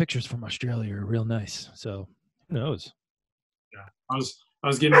 But those pictures from Australia are real nice. So who knows? Yeah, I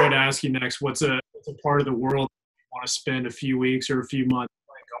was getting ready to ask you next. What's a part of the world you want to spend a few weeks or a few months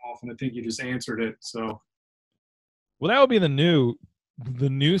playing golf? And I think you just answered it. So, well, that would be the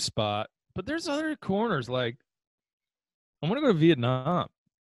new spot. But there's other corners. Like, I want to go to Vietnam.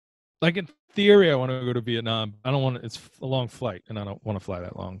 Like, in theory, I want to go to Vietnam. I don't want to. It's a long flight, and I don't want to fly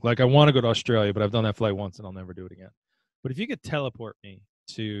that long. Like, I want to go to Australia, but I've done that flight once, and I'll never do it again. But if you could teleport me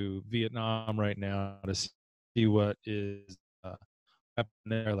to Vietnam right now to see what is happening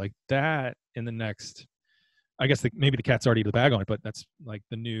there, like that in the next, I guess maybe the cat's already the bag on it, but that's like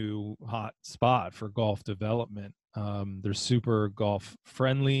the new hot spot for golf development. They're super golf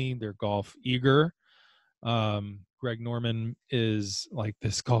friendly. They're golf eager. Greg Norman is like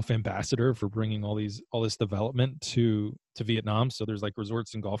this golf ambassador for bringing all this development to Vietnam. So there's like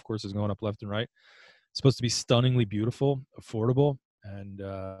resorts and golf courses going up left and right. It's supposed to be stunningly beautiful, affordable, and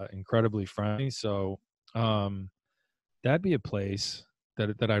incredibly friendly. So that'd be a place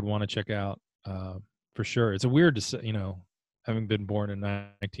that I'd want to check out for sure. It's a weird to say, having been born in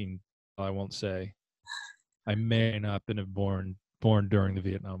 19, I won't say. I may not have been born during the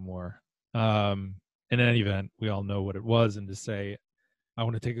Vietnam War. In any event, we all know what it was, and to say I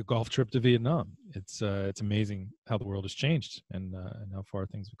want to take a golf trip to Vietnam, it's amazing how the world has changed and how far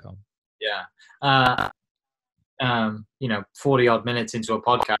things have come. Yeah. 40 odd minutes into a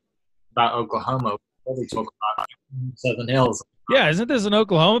podcast about Oklahoma, we talk about Southern Hills. Yeah, isn't this an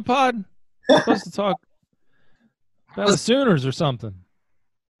Oklahoma pod? Supposed to talk about the Sooners or something.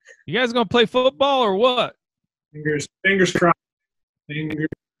 You guys gonna play football or what? Fingers crossed. Fingers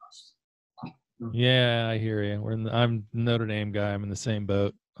crossed. Yeah, I hear you. I'm a Notre Dame guy. I'm in the same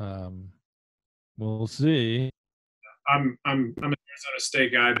boat. We'll see. I'm an Arizona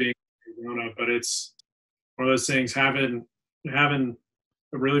State guy being Arizona, but it's one of those things having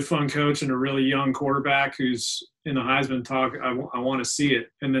a really fun coach and a really young quarterback who's in the Heisman talk. I want to see it,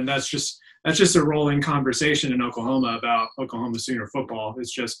 and then that's just a rolling conversation in Oklahoma about Oklahoma Sooner football.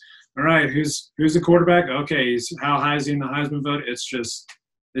 It's just all right. Who's the quarterback? Okay, how high is he in the Heisman vote? It's just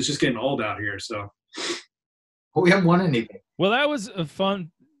getting old out here. So, but we haven't won anything. Well, that was a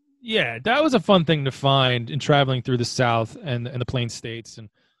fun. Yeah, that was a fun thing to find in traveling through the South and the Plain States, and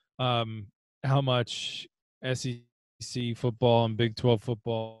how much SEC football and Big 12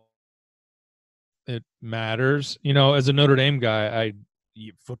 football it matters. You know, as a Notre Dame guy,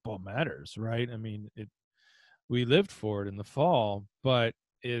 football matters, right? I mean, we lived for it in the fall, but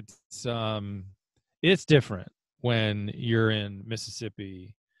it's different when you're in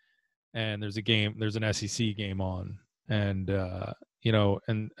Mississippi and there's an SEC game on, and you know,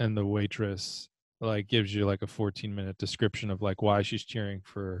 and the waitress like gives you like a 14-minute description of like why she's cheering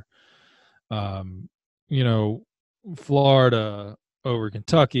for you know, Florida over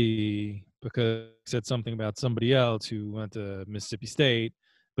Kentucky because it said something about somebody else who went to Mississippi State,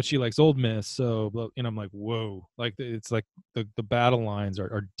 but she likes Old Miss. So, I'm like, whoa, like it's like the battle lines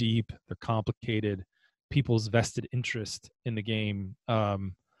are deep, they're complicated. People's vested interest in the game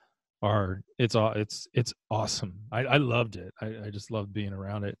it's awesome. I loved it. I just loved being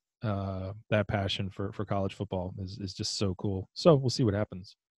around it. That passion for college football is just so cool. So we'll see what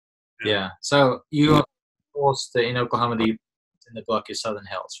happens. Yeah. So you, of course, in Oklahoma, in the book is Southern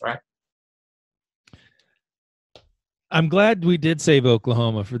Hills, right? I'm glad we did save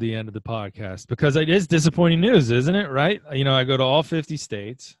Oklahoma for the end of the podcast because it is disappointing news, isn't it? Right? You know, I go to all 50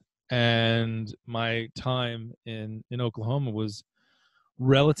 states, and my time in Oklahoma was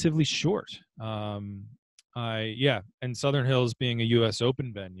relatively short. And Southern Hills being a U.S.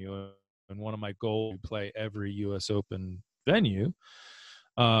 Open venue, and one of my goals to play every U.S. Open venue.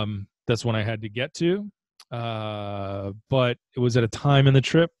 That's when I had to get to. But it was at a time in the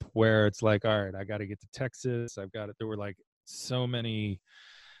trip where it's like, all right, I got to get to Texas. There were like so many,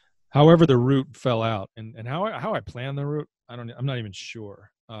 however the route fell out and how I planned the route. I'm not even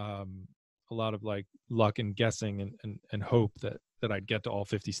sure. A lot of like luck and guessing and hope that I'd get to all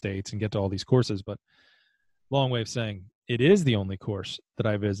 50 states and get to all these courses. But long way of saying it is the only course that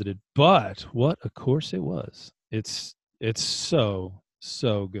I visited, but what a course it was. It's so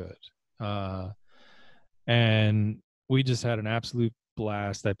good. And we just had an absolute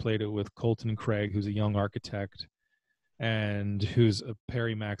blast. I played it with Colton Craig, who's a young architect and who's a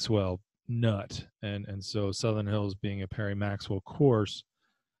Perry Maxwell nut. And so Southern Hills being a Perry Maxwell course,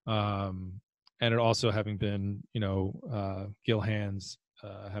 and it also having been, Gil Hands,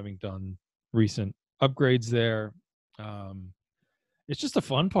 having done recent upgrades there. It's just a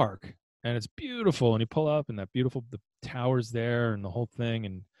fun park, and it's beautiful. And you pull up and the towers there and the whole thing.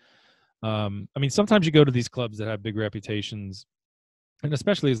 And I mean, sometimes you go to these clubs that have big reputations, and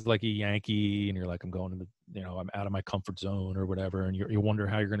especially as like a Yankee, and you're like, I'm going to I'm out of my comfort zone or whatever, and you wonder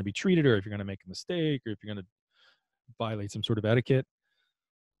how you're going to be treated, or if you're going to make a mistake, or if you're going to violate some sort of etiquette.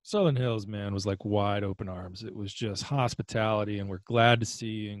 Southern Hills, man, was like wide open arms. It was just hospitality, and we're glad to see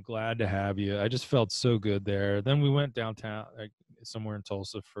you and glad to have you. I just felt so good there. Then we went downtown, somewhere in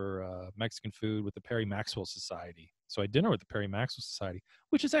Tulsa, for Mexican food with the Perry Maxwell Society. So I had dinner with the Perry Maxwell Society,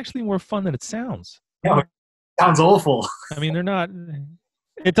 which is actually more fun than it sounds. Yeah, sounds awful. I mean, they're not.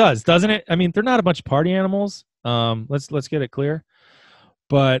 It does, doesn't it? I mean, they're not a bunch of party animals. Let's get it clear.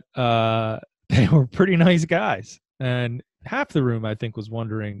 But they were pretty nice guys, and half the room, I think, was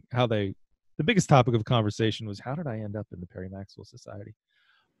wondering the biggest topic of conversation was, how did I end up in the Perry Maxwell Society?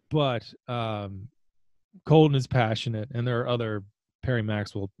 But Colton is passionate, and there are other Perry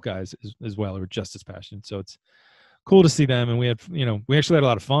Maxwell guys as well who are just as passionate. So it's cool to see them. And we actually had a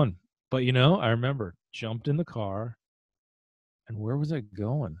lot of fun. But, I remember jumped in the car, and where was I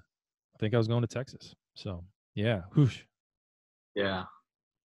going? I think I was going to Texas. So, yeah. Whoosh. Yeah.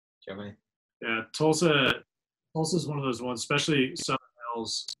 Germany. Yeah, Tulsa's one of those ones, especially Southern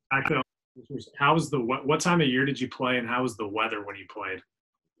Hills. What time of year did you play, and how was the weather when you played?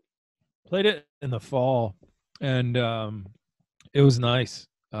 Played it in the fall, and it was nice.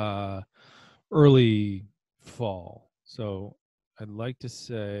 Early fall. So I'd like to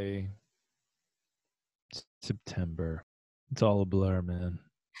say September. It's all a blur, man.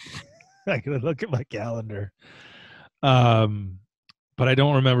 I gotta look at my calendar. But I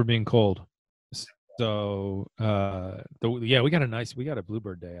don't remember being cold. So we got a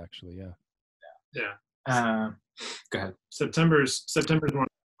Bluebird Day actually. Yeah. Go ahead. September's one of the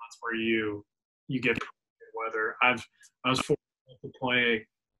months where you get pretty good weather. I was fortunate to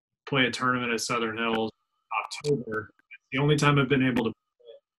play a tournament at Southern Hills in October. It's the only time I've been able to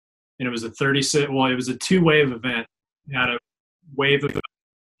play. And it was a 36. Well, it was a 2-wave event. You had a wave of people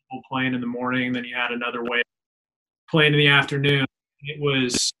playing in the morning, then you had another wave playing in the afternoon. It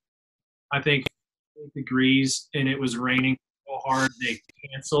was, I think, 8 degrees, and it was raining so hard they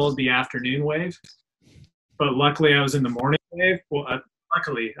canceled the afternoon wave. But luckily, I was in the morning wave. Well,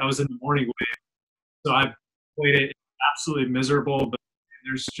 luckily, I was in the morning wave, so I played it absolutely miserable. But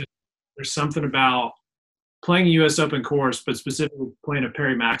there's something about playing a U.S. Open course, but specifically playing a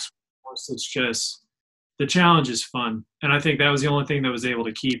Perry Maxwell course. It's just the challenge is fun, and I think that was the only thing that was able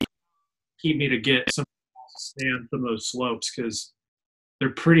to keep me to get some stand some of those slopes because they're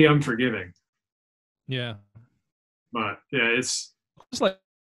pretty unforgiving. Yeah. But yeah, it's like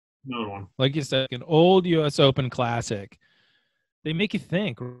another one. Like you said, an old U.S. Open classic. They make you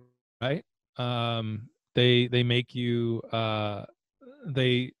think, right? They make you whether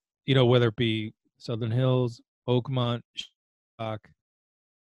it be Southern Hills, Oakmont,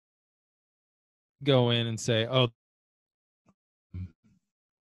 go in and say, oh,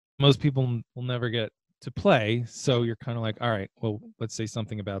 most people will never get to play, so you're kind of like, all right, well, let's say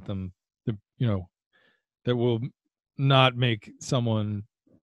something about them, that will not make someone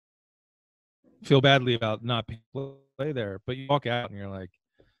feel badly about not play there. But you walk out and you're like,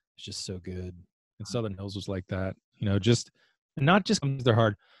 it's just so good. And Southern Hills was like that, just and not just because they're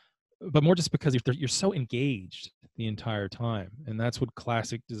hard, but more just because you're so engaged the entire time. And that's what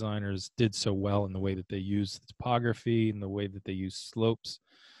classic designers did so well in the way that they use topography and the way that they use slopes.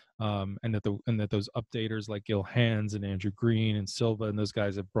 And that those updaters like Gil Hands and Andrew Green and Silva and those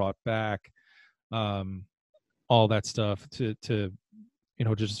guys have brought back all that stuff to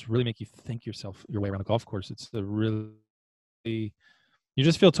just really make you think your way around the golf course. It's you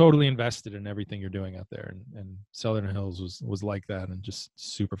just feel totally invested in everything you're doing out there. And Southern Hills was like that and just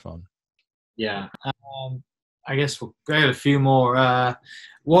super fun. Yeah. I guess we'll go a few more.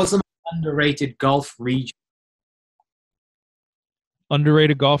 What's an underrated golf region?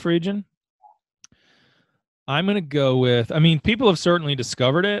 Underrated golf region? I'm going to go with, people have certainly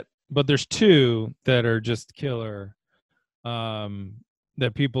discovered it, but there's 2 that are just killer.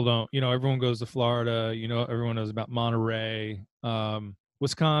 That people don't, everyone goes to Florida, everyone knows about Monterey.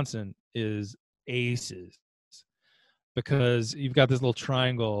 Wisconsin is aces because you've got this little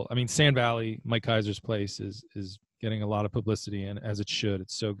triangle. Sand Valley, Mike Kaiser's place is getting a lot of publicity, and as it should.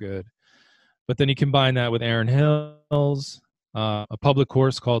 It's so good. But then you combine that with Erin Hills, a public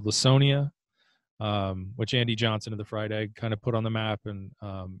course called Lasonia, which Andy Johnson of the Fried Egg kind of put on the map, and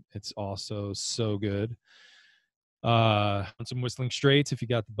it's also so good. On some Whistling Straits if you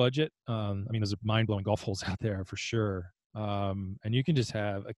got the budget. There's mind-blowing golf holes out there for sure. And you can just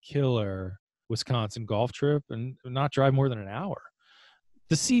have a killer Wisconsin golf trip and not drive more than an hour.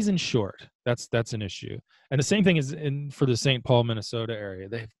 The season's short. That's an issue. And the same thing is for the St. Paul, Minnesota area.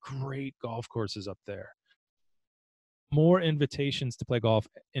 They have great golf courses up there. More invitations to play golf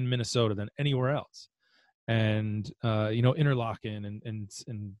in Minnesota than anywhere else. And Interlaken and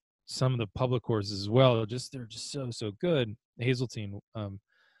some of the public courses as well. They're just so good. Hazeltine.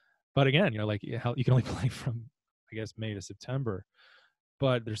 But again, how you can only play from, I guess, May to September.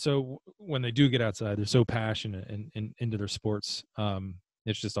 But when they do get outside, they're so passionate and into their sports.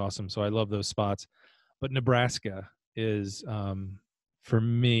 It's just awesome. So I love those spots. But Nebraska is, for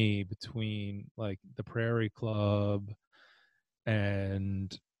me, between like the Prairie Club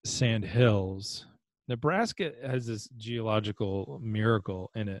and Sand Hills. Nebraska has this geological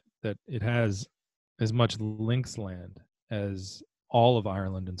miracle in it that it has as much links land as all of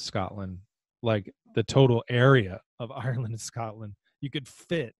Ireland and Scotland. Like the total area of Ireland and Scotland, you could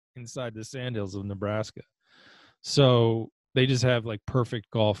fit inside the sandhills of Nebraska. So they just have like perfect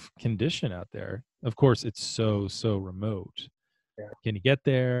golf condition out there. Of course, it's so remote. Yeah. Can you get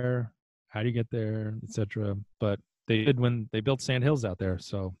there? How do you get there, etc.? But they did when they built Sand Hills out there,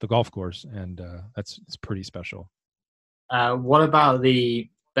 so the golf course, and it's pretty special. What about the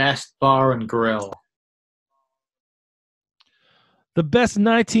best bar and grill? The best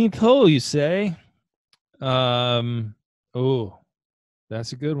 19th hole, you say? Oh,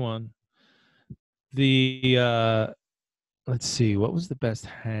 that's a good one. The let's see, what was the best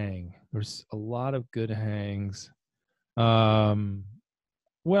hang? There's a lot of good hangs. Well,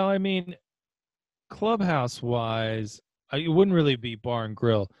 clubhouse wise, it wouldn't really be bar and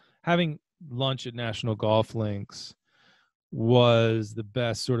grill. Having lunch at National Golf Links was the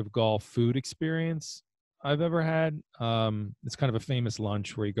best sort of golf food experience I've ever had. It's kind of a famous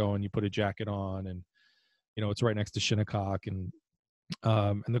lunch where you go and you put a jacket on, and it's right next to Shinnecock, and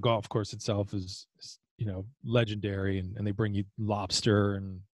the golf course itself is legendary, and they bring you lobster.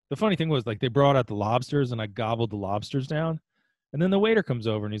 And the funny thing was, like, they brought out the lobsters, and I gobbled the lobsters down, and then the waiter comes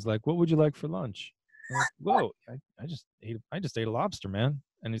over and he's like, "What would you like for lunch?" I'm like, "Whoa, I just ate a lobster, man."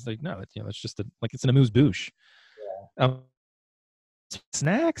 And he's like, "No, it's just it's an amuse bouche."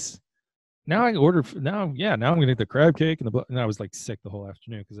 Snacks. Now I order. Now I'm gonna get the crab cake and I was like sick the whole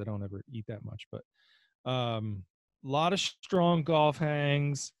afternoon because I don't ever eat that much. But a lot of strong golf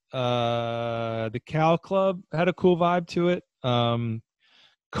hangs. The Cal Club had a cool vibe to it.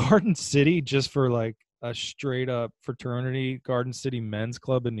 Garden City, just for like a straight up fraternity, Garden City Men's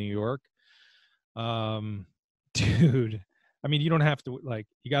Club in New York. Dude, I mean, you don't have to, like,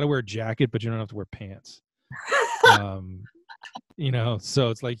 you got to wear a jacket, but you don't have to wear pants. So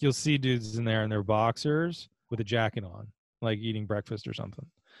it's like you'll see dudes in there in their boxers with a jacket on, like eating breakfast or something.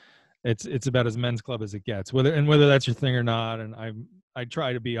 It's about as men's club as it gets, whether that's your thing or not. And I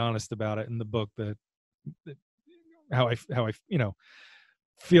try to be honest about it in the book, that how I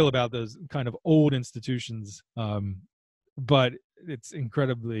feel about those kind of old institutions. But it's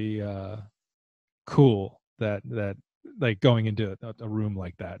incredibly cool that like going into a room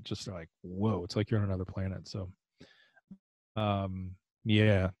like that, just like, whoa, it's like you're on another planet. So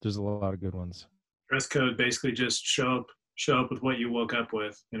yeah, there's a lot of good ones. Dress code basically just show up with what you woke up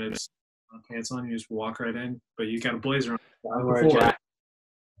with, and it's pants on, you just walk right in, but you got a blazer on.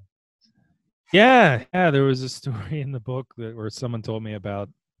 Yeah, there was a story in the book where someone told me about,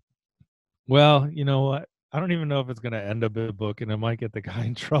 well, you know what, I don't even know if it's going to end up in a book, and it might get the guy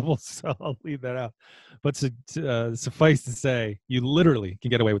in trouble, so I'll leave that out. But suffice to say, you literally can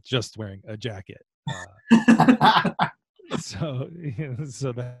get away with just wearing a jacket. So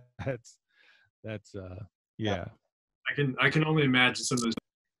that's yeah. I can only imagine some of those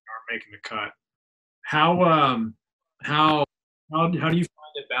aren't making the cut. How do you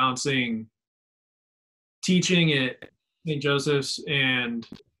find it balancing teaching at St. Joseph's and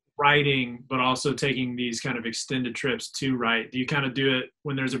writing, but also taking these kind of extended trips to write? Do you kind of do it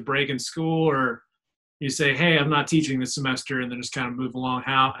when there's a break in school, or you say, "Hey, I'm not teaching this semester," and then just kind of move along?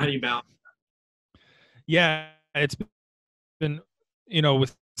 How do you balance that? Yeah, it's been,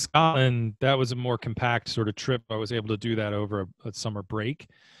 with Scotland, that was a more compact sort of trip. I was able to do that over a summer break.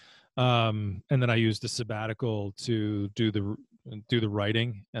 And then I used a sabbatical to do the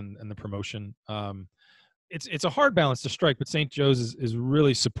writing and the promotion. It's a hard balance to strike, but St. Joe's is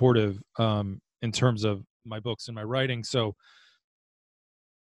really supportive in terms of my books and my writing. So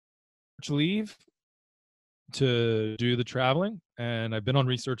leave to do the traveling, and I've been on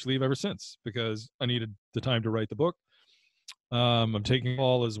research leave ever since because I needed the time to write the book. I'm taking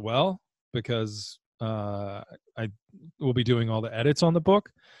fall as well because I will be doing all the edits on the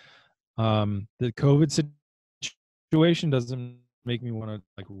book. The COVID situation doesn't make me want to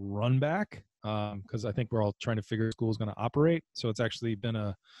like run back because I think we're all trying to figure out school is going to operate. So it's actually been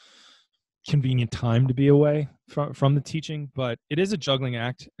a convenient time to be away from the teaching, but it is a juggling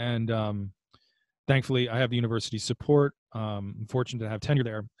act. And thankfully, I have the university support. I'm fortunate to have tenure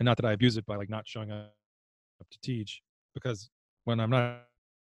there, and not that I abuse it by like not showing up to teach, because when I'm not,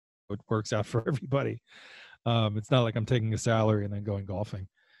 it works out for everybody. It's not like I'm taking a salary and then going golfing.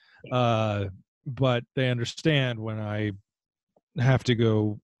 But they understand when I have to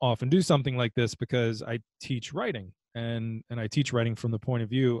go off and do something like this, because I teach writing, and I teach writing from the point of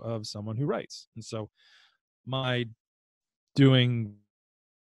view of someone who writes. And so my doing,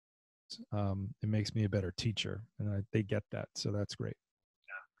 it makes me a better teacher, and they get that. So that's great.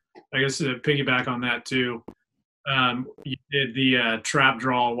 I guess to piggyback on that too, you did the trap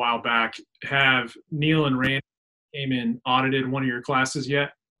draw a while back. Have Neil and Randy came in audited one of your classes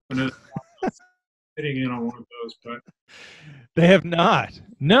yet? I know sitting in on one of those, but they have not.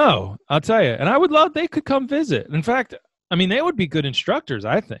 No, I'll tell you. And I would love, they could come visit. In fact, I mean, they would be good instructors,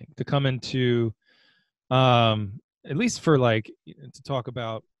 I think, to come into, at least for like, to talk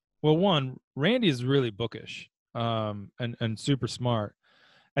about, well, one, Randy is really bookish, and super smart.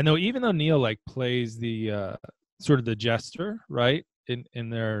 And even though Neil like plays the sort of the jester, right, in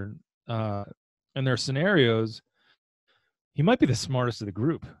their scenarios, he might be the smartest of the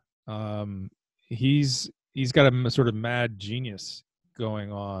group. He's got a sort of mad genius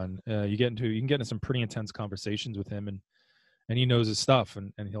going on. You can get into some pretty intense conversations with him, and he knows his stuff,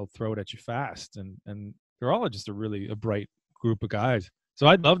 and he'll throw it at you fast. And they're all just a bright group of guys. So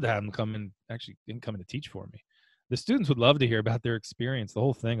I'd love to have them come in to teach for me. The students would love to hear about their experience, the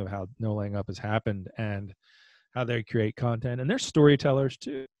whole thing of how no laying up has happened, and how they create content, and they're storytellers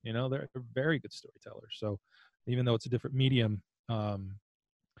too. You know, they're very good storytellers. So even though it's a different medium,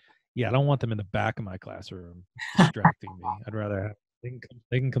 yeah, I don't want them in the back of my classroom distracting me. I'd rather have,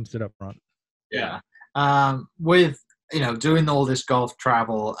 they can come sit up front. Yeah. With, doing all this golf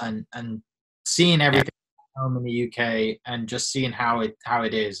travel and seeing everything home in the UK and just seeing how it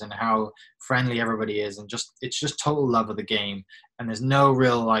is and how friendly everybody is, and it's just total love of the game. And there's no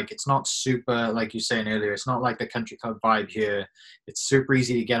real, like, it's not super, like you were saying earlier, it's not like the country club vibe here. It's super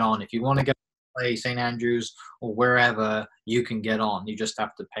easy to get on. If you want to get play St. Andrews or wherever, you can get on. You just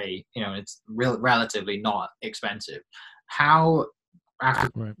have to pay. It's relatively not expensive. How, after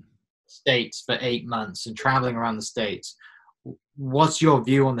Right. States for 8 months and traveling around the States, what's your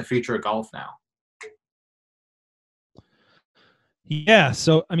view on the future of golf now? Yeah,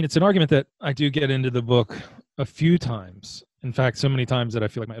 so I mean, it's an argument that I do get into the book a few times. In fact, so many times that I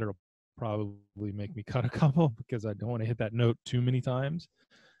feel like my editor will probably make me cut a couple because I don't want to hit that note too many times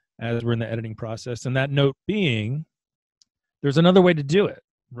as we're in the editing process. And that note being, there's another way to do it,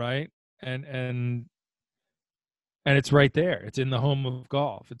 right? And it's right there. It's in the home of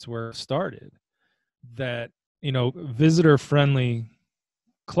golf. It's where it started. That, visitor-friendly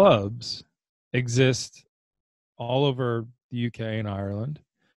clubs exist all over the UK and Ireland,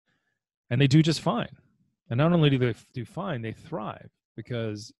 and they do just fine. And not only do they do fine, they thrive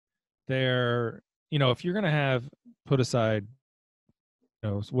because they're, if you're going to have put aside,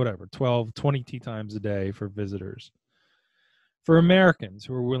 whatever, 12, 20 tee times a day for visitors, for Americans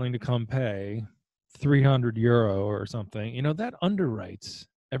who are willing to come pay €300 or something, that underwrites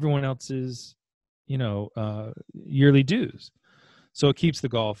everyone else's, yearly dues. So it keeps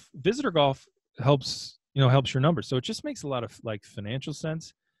the visitor golf helps your numbers. So it just makes a lot of like financial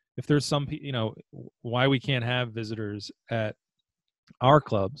sense. If there's some, why we can't have visitors at our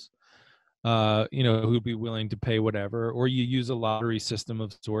clubs, who'd be willing to pay whatever, or you use a lottery system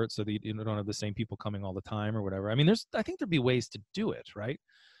of sorts so that you don't have the same people coming all the time or whatever. I mean, I think there'd be ways to do it, right?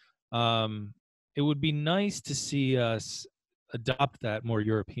 It would be nice to see us adopt that more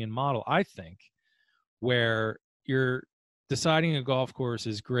European model, I think, where you're deciding a golf course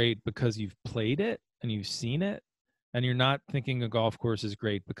is great because you've played it and you've seen it, and you're not thinking a golf course is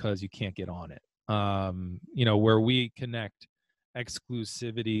great because you can't get on it. Where we connect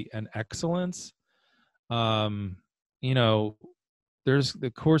exclusivity and excellence. There's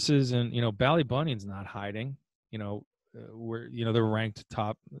the courses, and Ballybunion's not hiding. Where they're ranked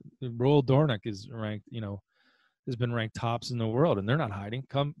top. Royal Dornoch is ranked. Has been ranked tops in the world, and they're not hiding.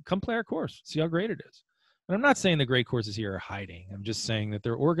 Come play our course, see how great it is. And I'm not saying the great courses here are hiding. I'm just saying that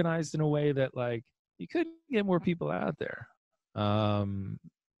they're organized in a way that, like, you could get more people out there. And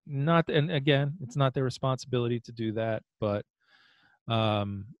again, it's not their responsibility to do that, but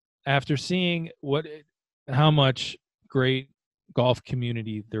after seeing how much great golf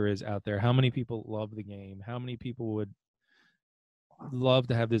community there is out there, how many people love the game, how many people would love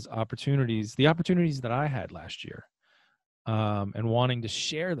to have the opportunities that I had last year, and wanting to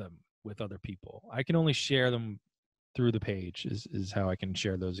share them with other people. I can only share them through the page is how I can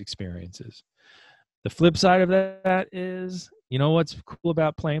share those experiences. The flip side of that is, what's cool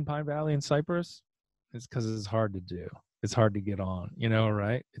about playing Pine Valley and Cypress? It's because it's hard to do. It's hard to get on,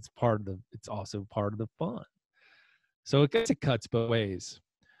 right? It's also part of the fun. So it cuts both ways.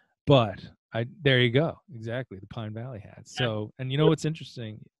 But there you go. Exactly. The Pine Valley hat. So, and what's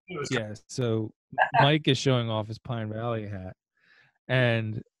interesting? Yeah. So Mike is showing off his Pine Valley hat.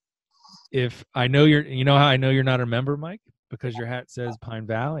 And if I know how I know you're not a member, Mike, because your hat says Pine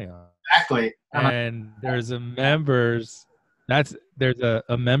Valley on it. Exactly. And there's a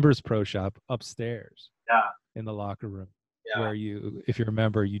members pro shop upstairs. Yeah. In the locker room. Yeah. Where if you're a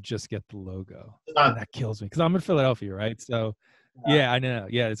member, you just get the logo. And that kills me because I'm in Philadelphia, right? So yeah, I know.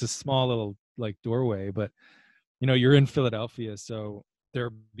 Yeah, it's a small little like doorway, but you're in Philadelphia, so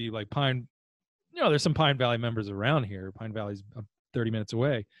there'll be like there's some Pine Valley members around here. Pine Valley's 30 minutes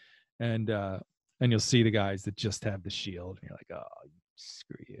away, and you'll see the guys that just have the shield, and you're like, oh,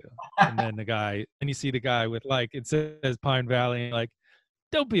 screw you. And then you see the guy with like it says Pine Valley, and like,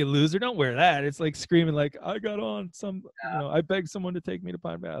 don't be a loser. Don't wear that. It's like screaming like, I got on I begged someone to take me to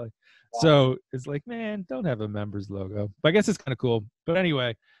Pine Valley. So it's like, man, don't have a members logo. But I guess it's kind of cool. But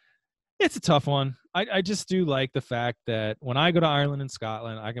anyway, it's a tough one. I just do like the fact that when I go to Ireland and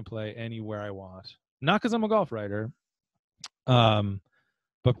Scotland, I can play anywhere I want. Not because I'm a golf writer, but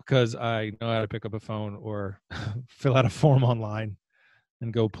because I know how to pick up a phone or fill out a form online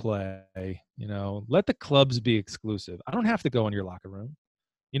and go play. Let the clubs be exclusive. I don't have to go in your locker room.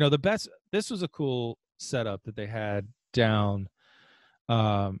 This was a cool setup that they had down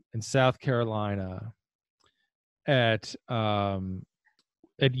in South Carolina. at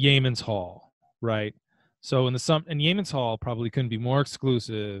Yeaman's Hall, right? So in the and Yeaman's Hall probably couldn't be more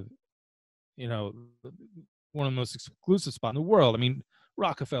exclusive, you know, one of the most exclusive spots in the world. I mean,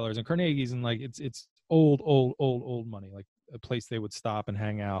 Rockefellers and Carnegie's, and like it's old money, like a place they would stop and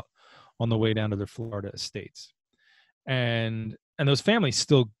hang out on the way down to their Florida estates. And those families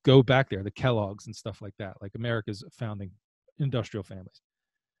still go back there, the Kellogg's and stuff like that, like America's founding industrial families.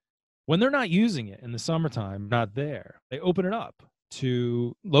 When they're not using it in the summertime, not there, they open it up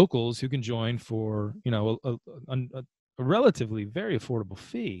to locals who can join for, you know, a relatively very affordable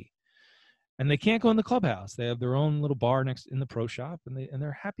fee. And they can't go in the clubhouse. They have their own little bar next in the pro shop, and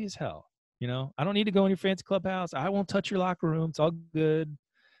they're happy as hell. You know, I don't need to go in your fancy clubhouse. I won't touch your locker room. It's all good.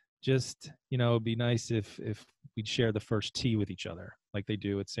 Just, you know, it'd be nice if we'd share the first tea with each other, like they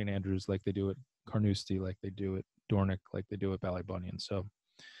do at St. Andrews, like they do at Carnoustie, like they do at Dornick, like they do at Ballybunion. So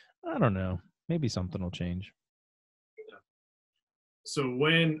I don't know. Maybe something will change. So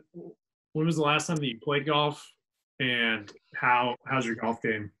when was the last time that you played golf, and how's your golf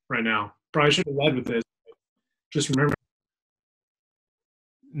game right now? Probably should have led with this. Just remember.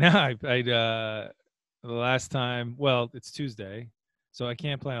 No, I the last time. Well, it's Tuesday, so I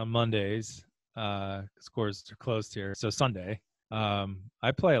can't play on Mondays. Because courses are closed here. So Sunday,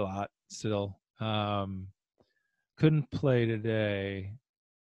 I play a lot still. Couldn't play today.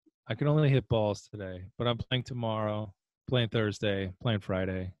 I can only hit balls today, but I'm playing tomorrow, playing Thursday, playing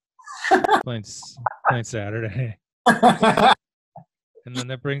Friday, playing Saturday. And then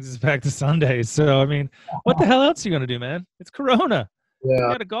that brings us back to Sunday. So, I mean, what the hell else are you going to do, man? It's Corona. Yeah. You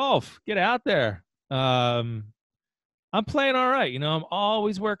got to golf. Get out there. I'm playing all right. You know, I'm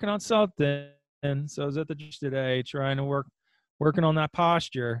always working on something. And so I was at the gym today trying to working on that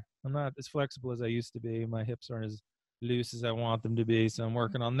posture. I'm not as flexible as I used to be. My hips aren't as loose as I want them to be. So I'm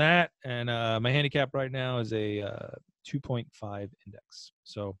working on that. And my handicap right now is a 2.5 index.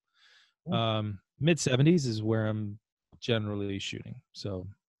 So mid 70s is where I'm generally shooting. So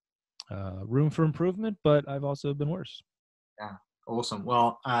room for improvement, but I've also been worse. Yeah, awesome.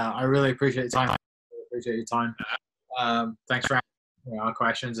 Well, I really appreciate your time. Thanks for answering our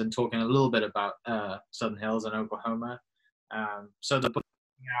questions and talking a little bit about Southern Hills and Oklahoma. So the book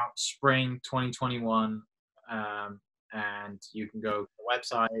is out spring 2021, and you can go to the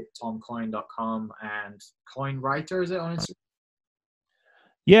website tomcoyne.com and Coyne Writer, is it on Instagram?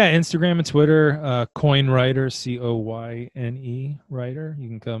 Yeah, Instagram and Twitter, Coyne Writer, Coyne Writer. You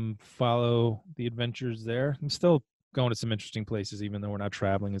can come follow the adventures there. I'm still going to some interesting places, even though we're not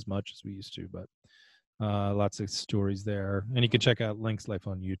traveling as much as we used to, but lots of stories there. And you can check out Link's Life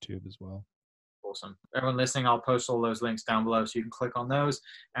on YouTube as well. Awesome. Everyone listening, I'll post all those links down below so you can click on those.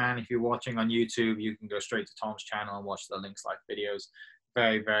 And if you're watching on YouTube, you can go straight to Tom's channel and watch the Link's Life videos.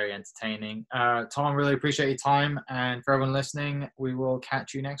 Very, very entertaining. Tom, really appreciate your time. And for everyone listening, we will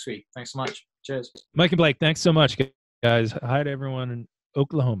catch you next week. Thanks so much. Cheers. Mike and Blake, thanks so much, guys. Hi to everyone in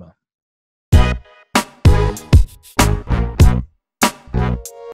Oklahoma.